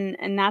ear,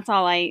 and that's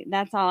all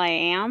I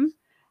am.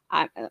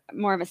 I'm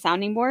more of a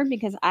sounding board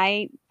because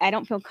I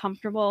don't feel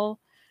comfortable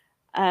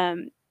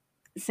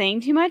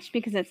saying too much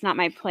because it's not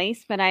my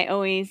place, but I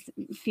always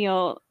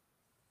feel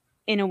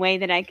in a way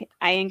that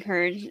I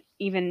encourage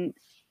even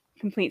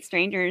complete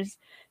strangers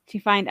to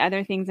find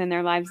other things in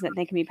their lives that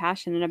they can be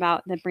passionate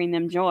about that bring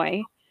them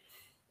joy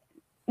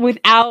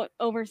without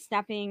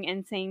overstepping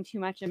and saying too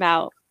much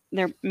about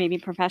their maybe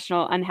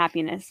professional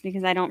unhappiness,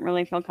 because I don't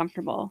really feel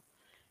comfortable.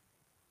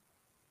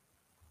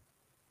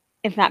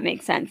 If that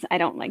makes sense. I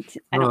don't like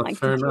to have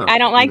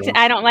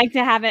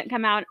it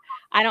come out.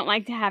 I don't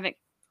like to have it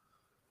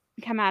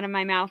come out of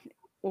my mouth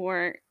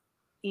or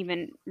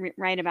even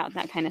write about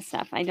that kind of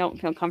stuff. I don't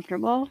feel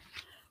comfortable,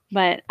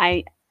 but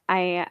I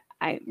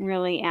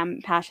really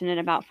am passionate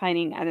about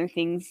finding other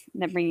things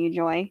that bring you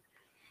joy.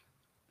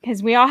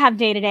 Because we all have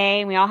day to day,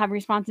 and we all have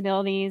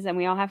responsibilities, and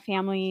we all have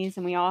families,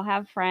 and we all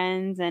have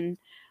friends, and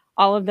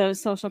all of those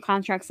social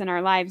constructs in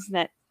our lives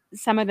that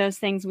some of those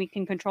things we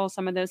can control.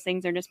 Some of those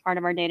things are just part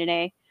of our day to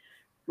day,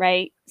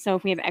 right? So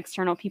if we have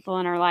external people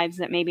in our lives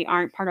that maybe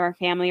aren't part of our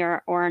family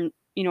or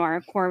you know,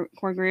 our core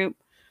group,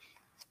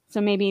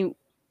 so maybe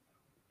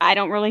I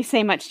don't really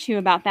say much too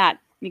about that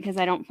because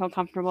I don't feel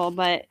comfortable.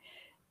 But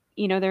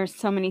you know, there's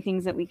so many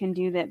things that we can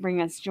do that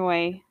bring us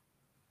joy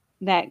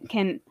that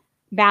can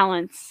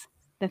balance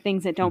the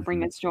things that don't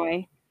bring us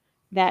joy.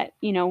 That,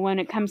 you know, when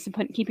it comes to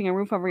keeping a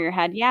roof over your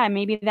head, yeah,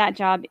 maybe that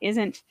job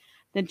isn't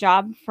the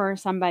job for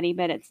somebody,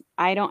 but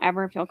I don't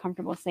ever feel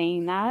comfortable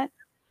saying that.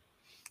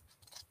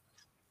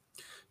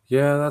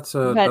 Yeah, that's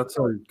a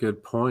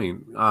good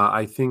point.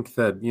 I think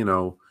that, you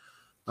know,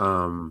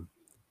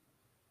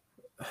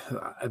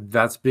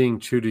 that's being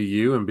true to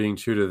you and being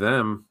true to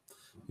them.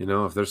 You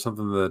know, if there's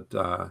something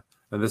that,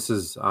 and this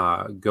is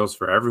goes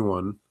for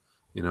everyone,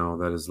 you know,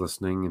 that is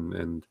listening,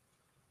 and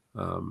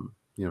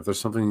you know, if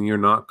there's something you're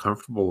not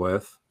comfortable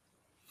with,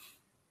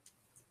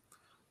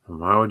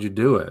 why would you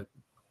do it?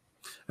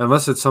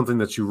 Unless it's something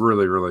that you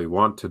really, really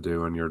want to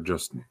do and you're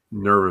just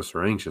nervous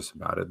or anxious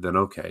about it, then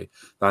okay,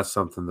 that's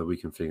something that we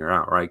can figure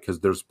out, right? Because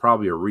there's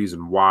probably a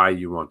reason why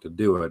you want to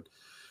do it.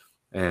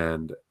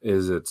 And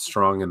is it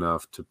strong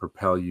enough to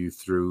propel you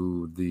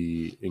through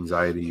the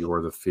anxiety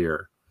or the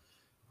fear?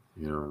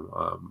 You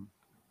know,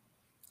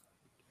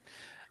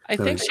 I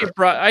think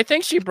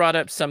she brought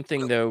up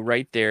something though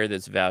right there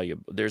that's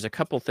valuable. There's a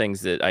couple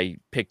things that I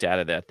picked out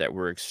of that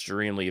were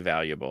extremely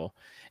valuable.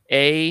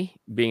 A,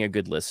 being a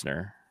good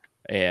listener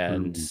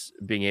and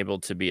being able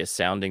to be a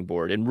sounding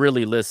board and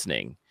really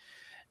listening.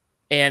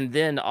 And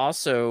then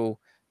also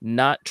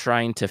not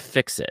trying to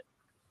fix it.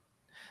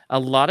 A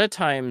lot of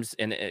times,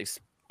 and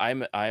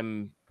I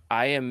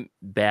am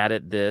bad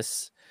at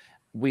this.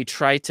 We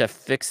try to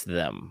fix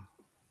them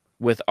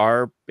with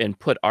and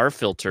put our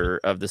filter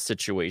of the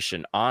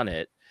situation on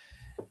it.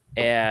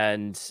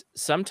 And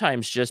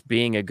sometimes just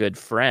being a good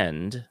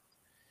friend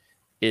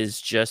is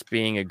just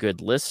being a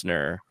good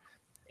listener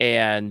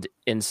and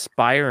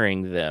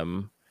inspiring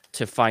them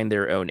to find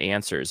their own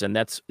answers. And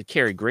that's,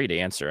 Carrie, great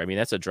answer. I mean,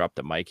 that's a drop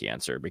the mic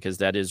answer, because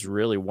that is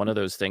really one of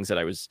those things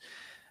that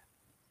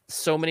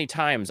so many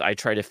times I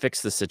try to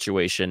fix the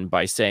situation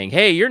by saying,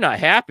 hey, you're not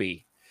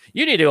happy.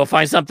 You need to go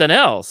find something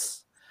else.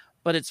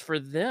 But it's for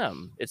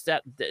them.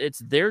 It's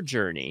their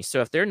journey.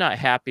 So if they're not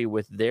happy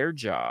with their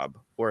job,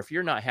 or if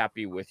you're not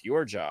happy with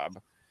your job,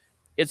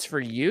 it's for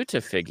you to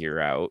figure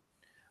out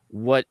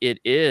what it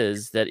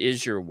is that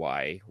is your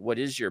why, what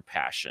is your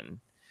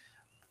passion.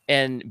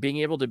 And being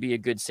able to be a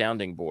good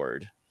sounding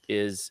board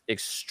is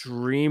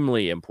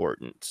extremely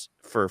important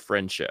for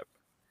friendship,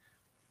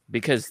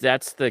 because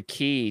that's the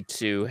key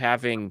to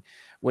having,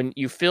 when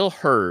you feel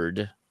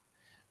heard,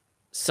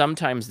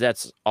 sometimes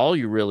that's all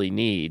you really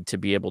need to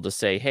be able to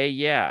say, hey,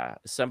 yeah,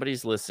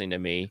 somebody's listening to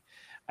me.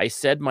 I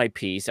said my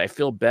piece. I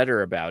feel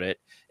better about it.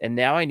 And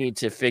now I need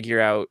to figure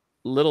out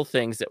little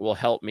things that will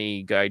help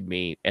me, guide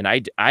me. And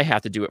I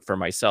have to do it for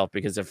myself,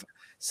 because if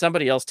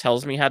somebody else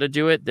tells me how to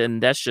do it, then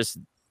that's just,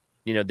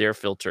 you know, their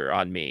filter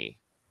on me.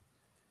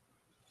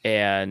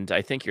 And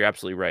I think you're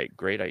absolutely right.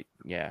 Great.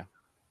 Yeah.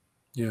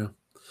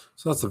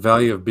 So that's the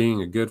value of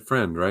being a good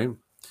friend, right?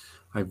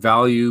 I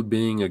value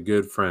being a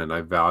good friend.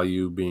 I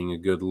value being a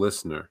good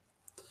listener.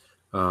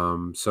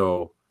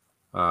 So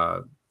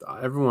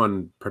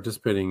everyone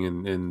participating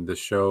in the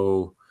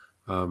show,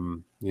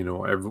 you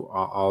know,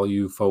 all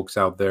you folks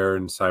out there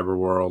in cyber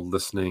world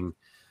listening,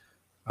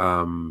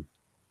 what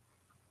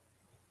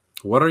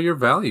are your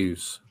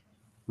values?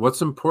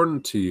 What's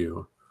important to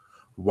you?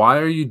 Why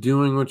are you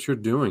doing what you're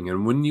doing?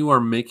 And when you are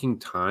making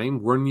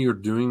time, when you're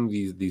doing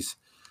these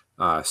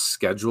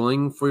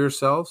scheduling for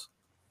yourselves,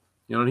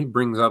 you know, and he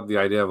brings up the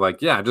idea of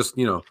like, yeah, just,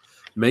 you know,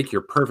 make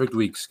your perfect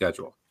week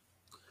schedule.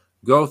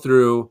 Go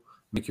through,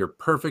 make your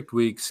perfect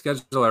week,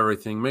 schedule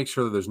everything, make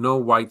sure that there's no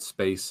white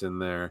space in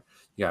there.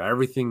 You got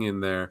everything in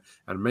there,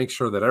 and make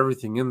sure that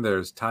everything in there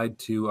is tied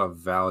to a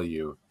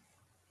value.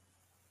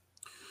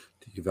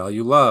 Do you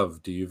value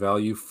love? Do you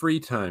value free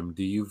time?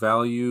 Do you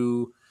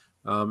value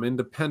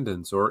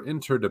independence or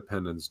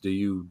interdependence? Do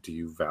you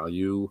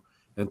value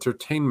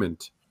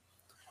entertainment?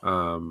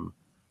 Um,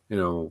 you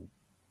know,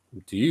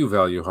 do you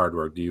value hard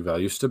work? Do you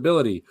value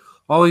stability?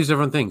 All these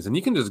different things, and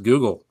you can just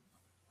Google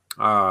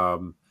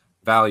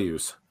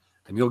values,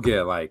 and you'll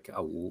get like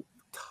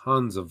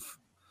tons of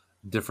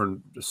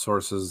different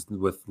sources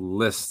with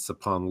lists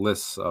upon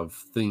lists of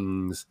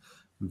things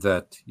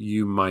that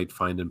you might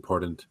find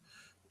important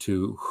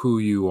to who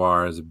you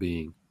are as a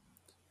being.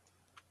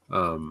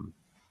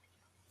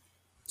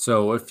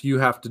 So if you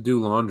have to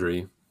do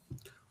laundry,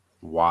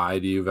 why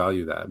do you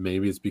value that?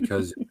 Maybe it's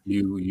because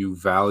you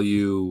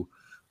value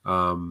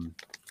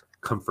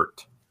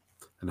comfort,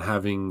 and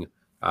having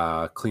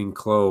clean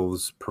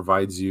clothes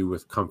provides you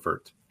with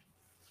comfort.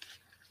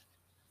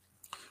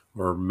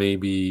 Or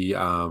maybe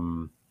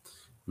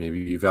maybe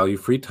you value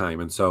free time,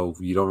 and so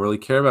you don't really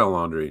care about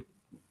laundry,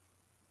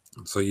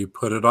 so you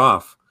put it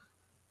off.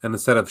 And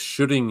instead of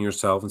shooting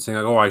yourself and saying,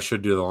 like, "Oh, I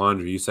should do the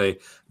laundry," you say,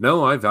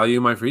 "No, I value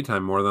my free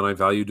time more than I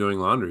value doing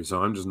laundry,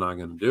 so I'm just not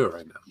going to do it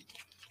right now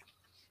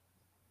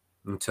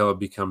until it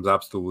becomes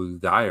absolutely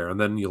dire, and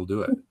then you'll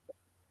do it."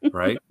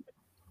 Right?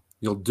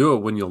 You'll do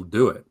it when you'll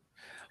do it.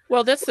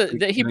 Well, that's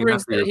he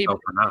brings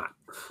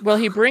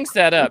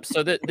that up,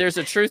 so that there's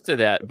a truth to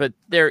that. But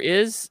there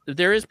is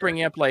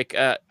bringing up, like,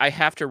 I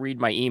have to read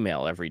my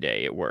email every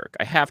day at work.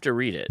 I have to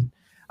read it.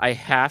 I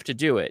have to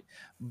do it.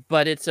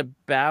 But it's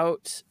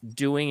about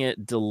doing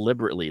it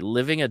deliberately,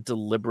 living a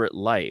deliberate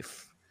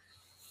life.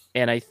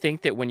 And I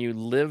think that when you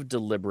live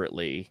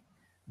deliberately,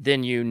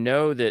 then you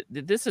know that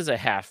this is a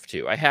have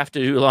to. I have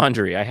to do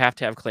laundry. I have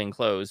to have clean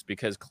clothes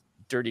because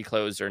dirty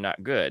clothes are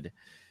not good.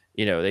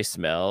 They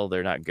smell.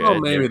 They're not good.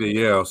 Well, maybe to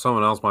you.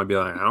 Someone else might be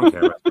like, "I don't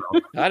care."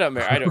 I don't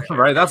care.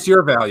 Right? That's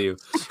your value.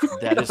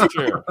 That is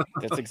true.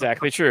 That's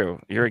exactly true.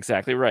 You're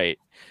exactly right.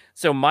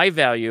 So my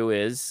value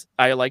is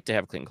I like to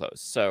have clean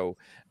clothes. So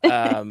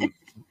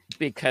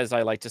because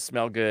I like to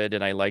smell good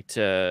and I like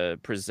to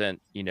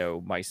present,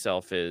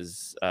 myself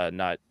as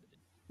not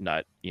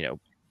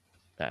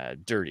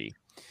dirty.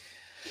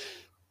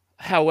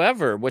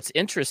 However, what's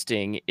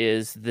interesting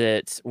is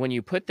that when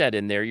you put that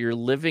in there, you're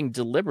living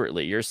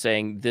deliberately. You're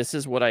saying, this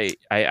is what I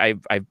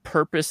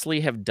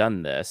purposely have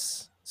done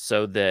this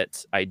so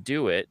that I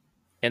do it.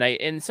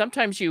 And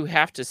sometimes you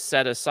have to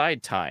set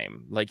aside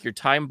time, like you're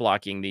time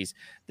blocking these.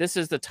 This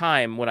is the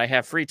time when I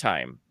have free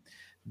time.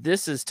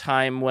 This is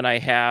time when I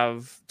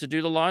have to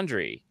do the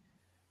laundry.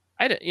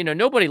 I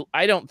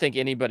don't think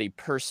anybody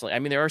personally, I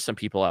mean, there are some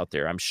people out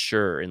there, I'm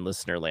sure, in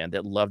listener land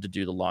that love to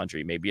do the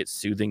laundry. Maybe it's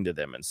soothing to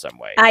them in some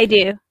way. I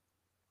do.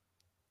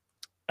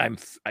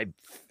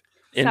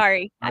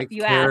 Sorry,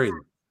 you asked.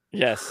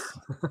 Yes.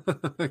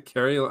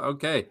 Carrie,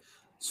 okay.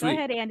 Sweet. Go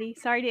ahead, Andy.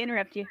 Sorry to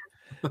interrupt you.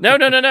 No.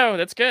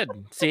 That's good.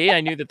 See,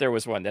 I knew that there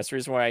was one. That's the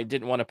reason why I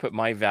didn't want to put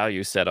my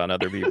value set on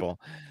other people.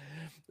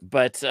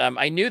 But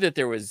I knew that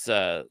there was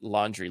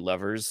laundry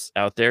lovers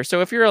out there. So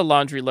if you're a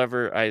laundry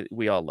lover,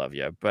 we all love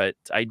you. But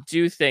I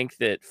do think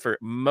that for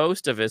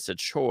most of us, a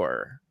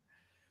chore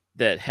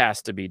that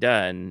has to be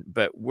done.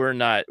 But we're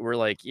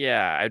like,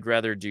 yeah, I'd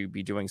rather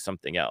be doing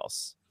something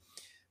else.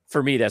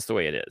 For me, that's the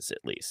way it is,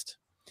 at least.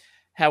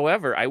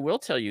 However, I will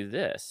tell you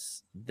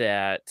this,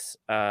 that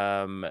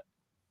time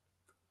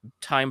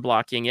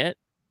blocking it,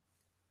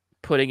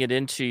 putting it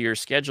into your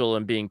schedule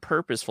and being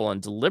purposeful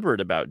and deliberate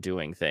about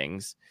doing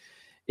things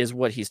is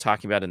what he's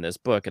talking about in this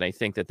book. And I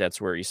think that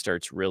that's where he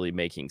starts really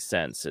making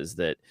sense, is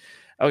that,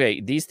 okay,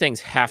 these things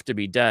have to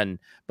be done,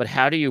 but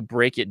how do you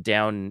break it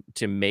down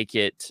to make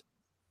it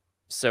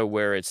so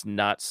where it's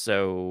not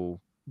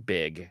so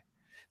big?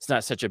 It's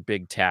not such a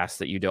big task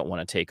that you don't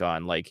want to take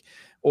on,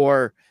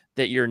 or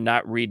that you're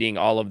not reading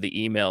all of the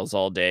emails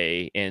all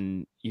day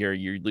and you're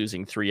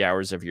losing 3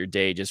 hours of your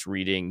day just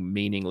reading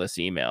meaningless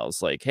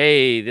emails. Like,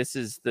 hey, this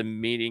is the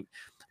meeting.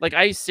 Like,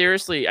 I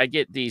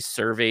get these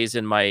surveys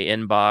in my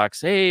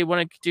inbox. Hey,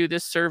 want to do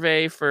this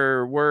survey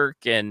for work?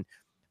 And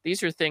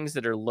these are things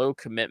that are low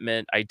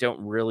commitment. I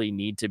don't really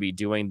need to be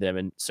doing them.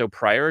 And so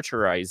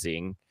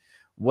prioritizing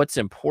what's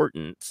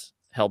important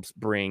helps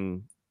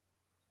bring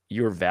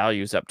your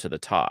values up to the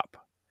top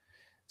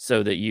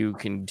so that you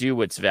can do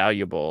what's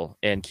valuable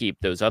and keep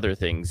those other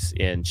things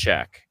in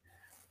check.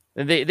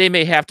 And they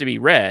may have to be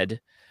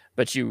read,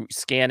 but you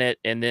scan it,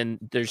 and then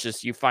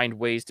you find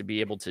ways to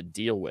be able to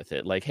deal with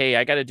it. Like, hey,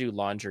 I got to do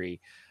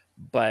laundry,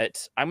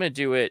 but I'm going to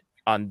do it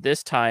on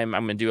this time.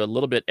 I'm going to do a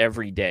little bit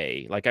every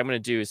day. Like, I'm going to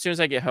do, as soon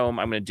as I get home,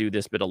 I'm going to do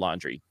this bit of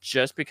laundry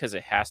just because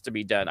it has to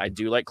be done. I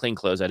do like clean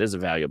clothes. That is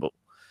valuable,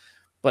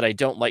 but I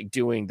don't like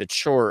doing the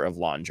chore of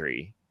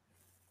laundry.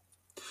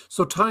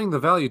 So tying the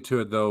value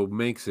to it, though,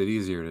 makes it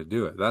easier to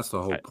do it. That's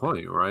the whole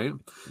point, right?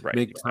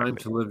 Make time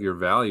to live your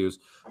values.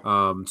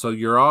 So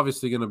you're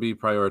obviously going to be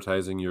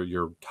prioritizing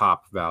your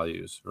top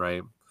values,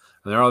 right?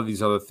 And there are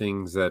these other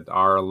things that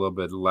are a little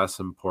bit less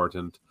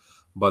important,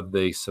 but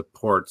they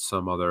support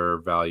some other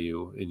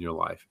value in your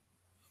life.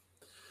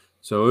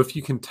 So if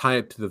you can tie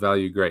it to the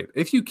value, great.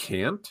 If you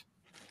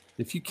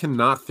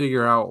cannot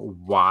figure out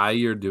why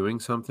you're doing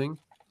something,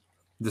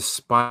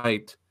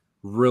 despite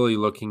really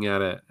looking at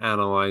it,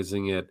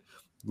 analyzing it,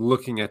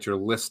 looking at your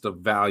list of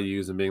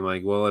values and being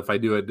like, well, if I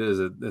do it, is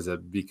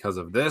it because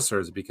of this or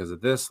is it because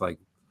of this? Like,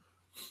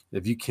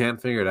 if you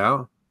can't figure it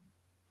out,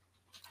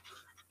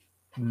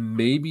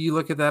 maybe you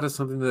look at that as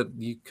something that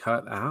you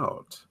cut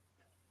out.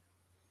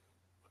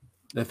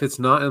 If it's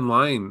not in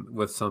line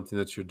with something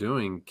that you're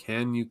doing,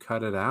 can you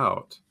cut it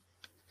out?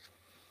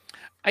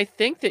 I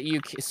think that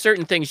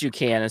certain things you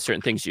can and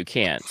certain things you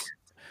can't.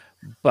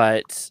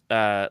 But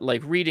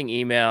like reading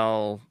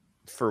email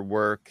for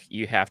work,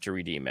 you have to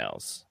read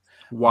emails.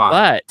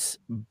 Why?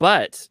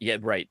 But yeah,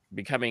 right.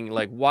 Becoming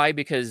like, why?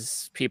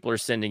 Because people are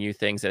sending you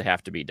things that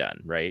have to be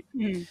done, right?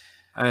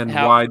 And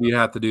why do you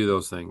have to do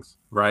those things,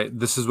 right?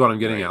 This is what I'm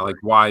getting at. Like,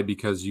 why?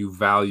 Because you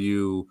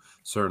value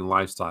certain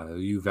lifestyle.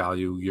 You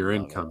value your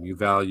income. You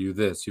value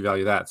this. You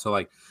value that. So,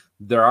 like,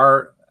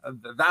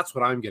 that's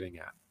what I'm getting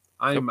at.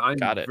 I'm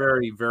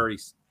very, very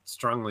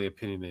strongly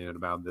opinionated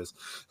about this.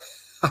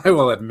 I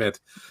will admit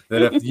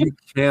that if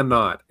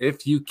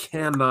you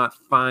cannot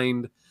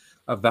find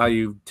a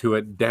value to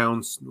it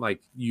down,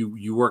 like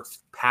you work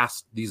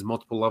past these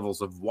multiple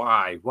levels of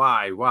why,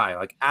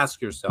 like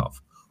ask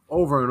yourself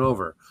over and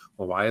over,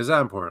 well, why is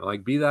that important?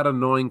 Like, be that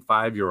annoying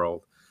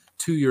 5-year-old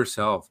to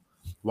yourself.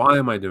 Why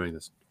am I doing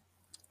this?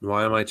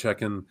 Why am I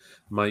checking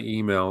my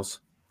emails?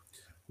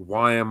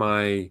 Why am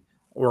I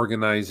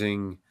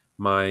organizing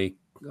my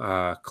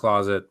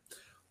closet?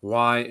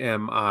 Why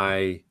am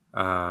I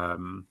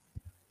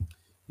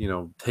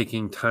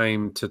taking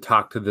time to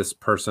talk to this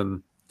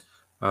person?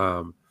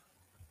 And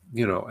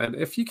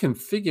if you can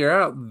figure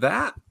out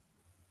that,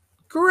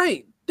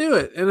 great, do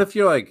it. And if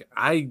you're like,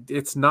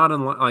 it's not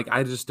in line, like,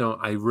 I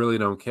really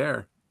don't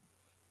care,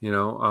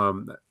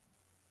 and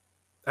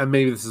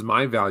maybe this is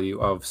my value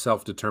of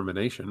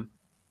self-determination,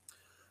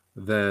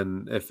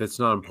 then if it's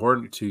not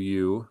important to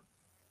you,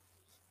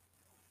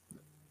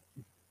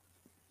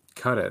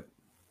 cut it.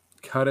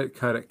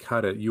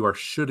 You are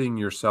shooting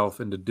yourself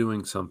into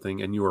doing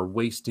something, and you are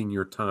wasting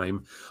your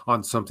time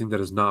on something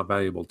that is not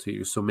valuable to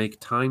you. So make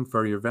time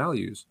for your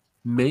values.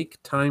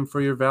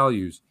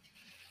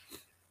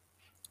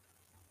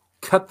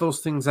 Cut those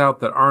things out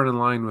that aren't in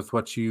line with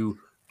what you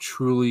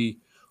truly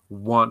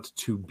want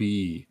to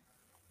be.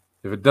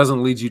 If it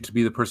doesn't lead you to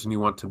be the person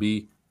you want to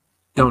be,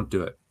 don't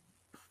do it.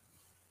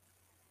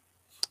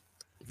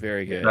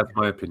 Very good. That's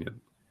my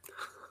opinion.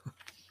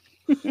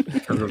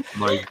 Because of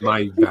my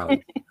value.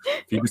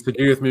 If you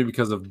disagree with me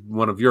because of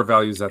one of your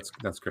values, that's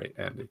great,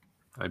 Andy.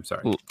 I'm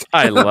sorry.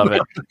 I love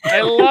it.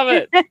 I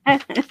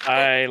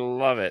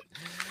love it.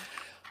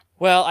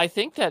 Well, I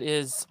think that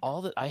is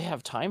all that I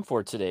have time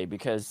for today,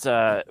 because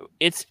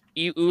it's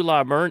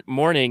Ula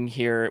morning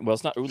here. Well,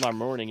 it's not Ula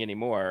morning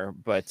anymore,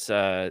 but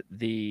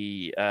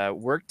the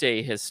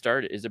workday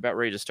is about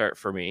ready to start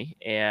for me,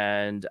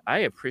 and I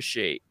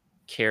appreciate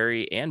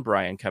Carrie and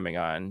Brian coming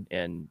on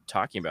and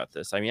talking about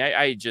this. I mean,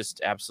 I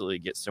just absolutely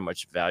get so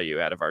much value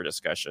out of our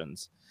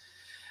discussions.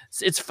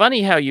 It's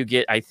funny how you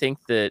get, I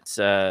think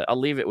that I'll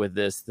leave it with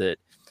this, that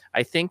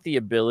I think the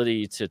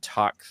ability to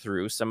talk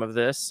through some of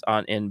this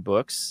in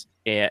books,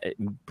 it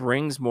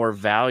brings more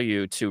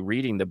value to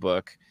reading the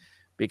book,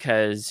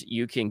 because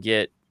you can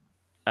get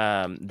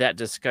that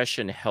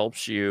discussion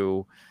helps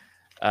you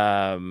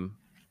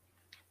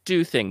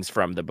do things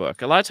from the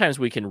book. A lot of times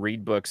we can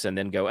read books and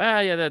then go,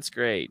 yeah, that's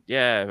great.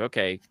 Yeah,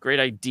 okay, great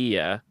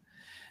idea.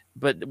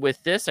 But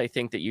with this, I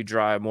think that you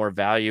draw more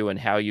value in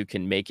how you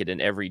can make it an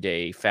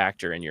everyday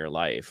factor in your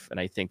life. And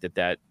I think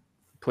that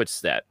puts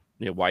that,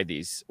 why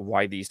these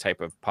type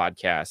of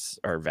podcasts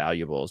are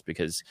valuable, is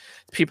because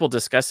people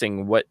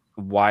discussing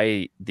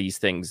why these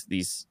things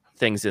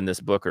in this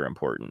book are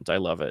important. I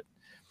love it.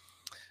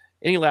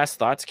 Any last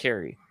thoughts,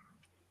 Carrie?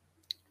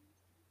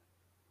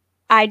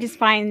 I just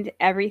find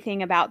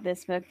everything about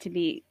this book to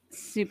be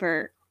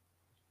super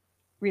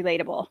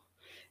relatable.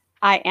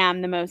 I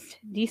am the most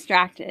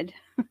distracted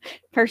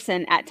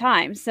person at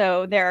times.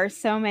 So there are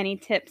so many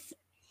tips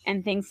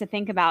and things to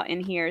think about in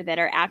here that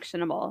are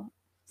actionable.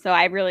 So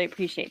I really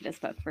appreciate this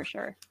book for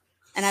sure.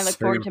 And I look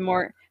forward to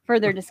more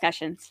further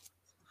discussions.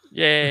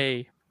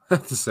 Yay. I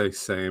have to say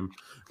same.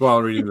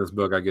 While reading this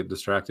book, I get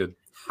distracted.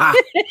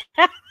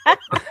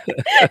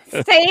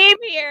 Same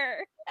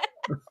here.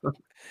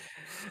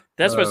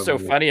 That's what's so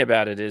funny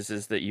about it is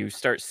that you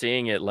start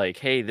seeing it like,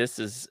 hey,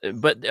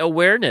 but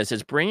awareness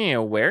is bringing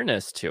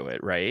awareness to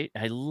it, right?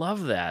 I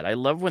love that. I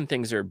love when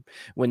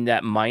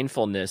that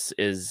mindfulness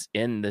is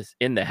in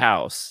the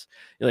house.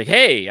 You're like,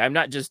 hey, I'm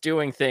not just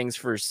doing things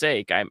for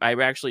sake. I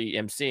actually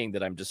am seeing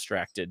that I'm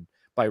distracted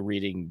by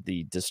reading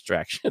the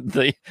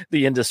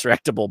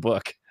indistractable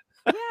book.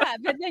 Yeah,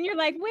 but then you're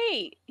like,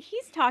 wait,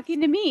 he's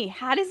talking to me.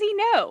 How does he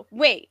know?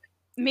 Wait,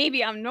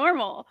 maybe I'm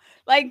normal.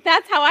 Like,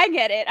 that's how I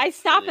get it. I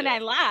stop and I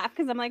laugh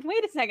because I'm like,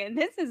 wait a second,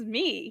 this is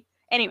me.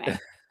 Anyway.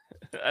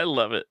 I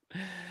love it.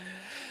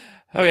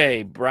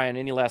 Okay, Brian,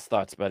 any last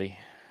thoughts, buddy?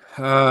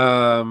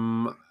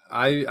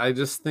 I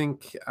just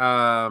think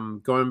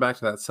going back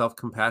to that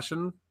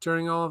self-compassion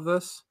during all of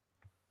this,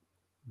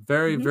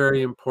 very,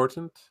 very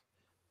important.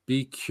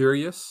 Be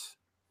curious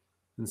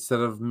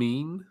instead of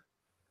mean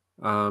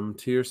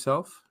to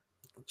yourself.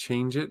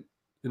 Change it.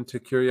 into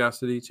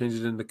curiosity, change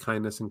it into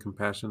kindness and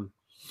compassion.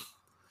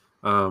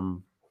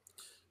 And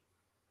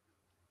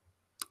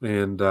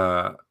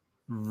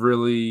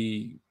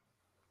really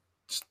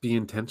just be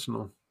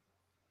intentional.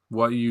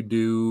 What you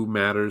do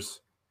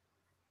matters.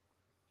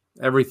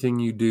 Everything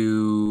you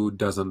do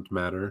doesn't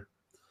matter,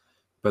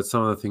 but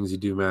some of the things you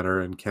do matter,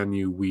 and can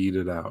you weed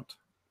it out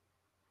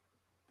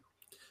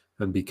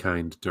and be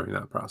kind during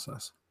that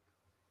process?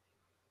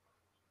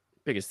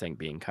 Biggest thing,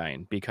 being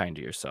kind. Be kind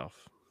to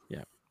yourself.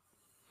 Yeah.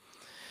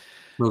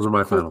 Those are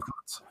my final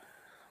thoughts.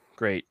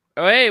 Great.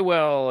 Oh, hey,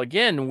 well,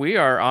 again, we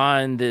are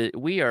on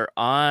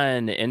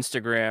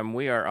Instagram,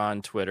 we are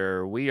on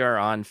Twitter, we are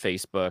on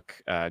Facebook,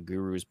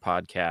 Gurus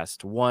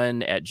Podcast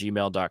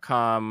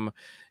 1@gmail.com,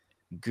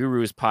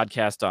 Gurus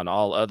Podcast on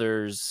all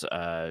others.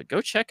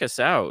 Go check us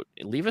out.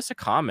 Leave us a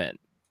comment.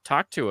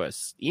 Talk to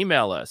us.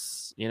 Email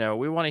us.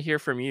 We want to hear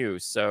from you.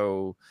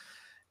 So,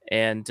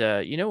 and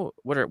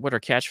what our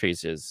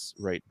catchphrase is,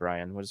 right,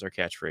 Brian? What is our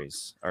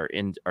catchphrase? Our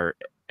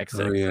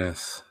exit. Oh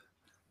yes,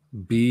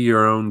 be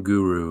your own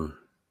guru.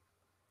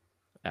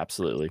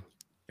 Absolutely.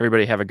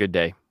 Everybody have a good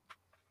day.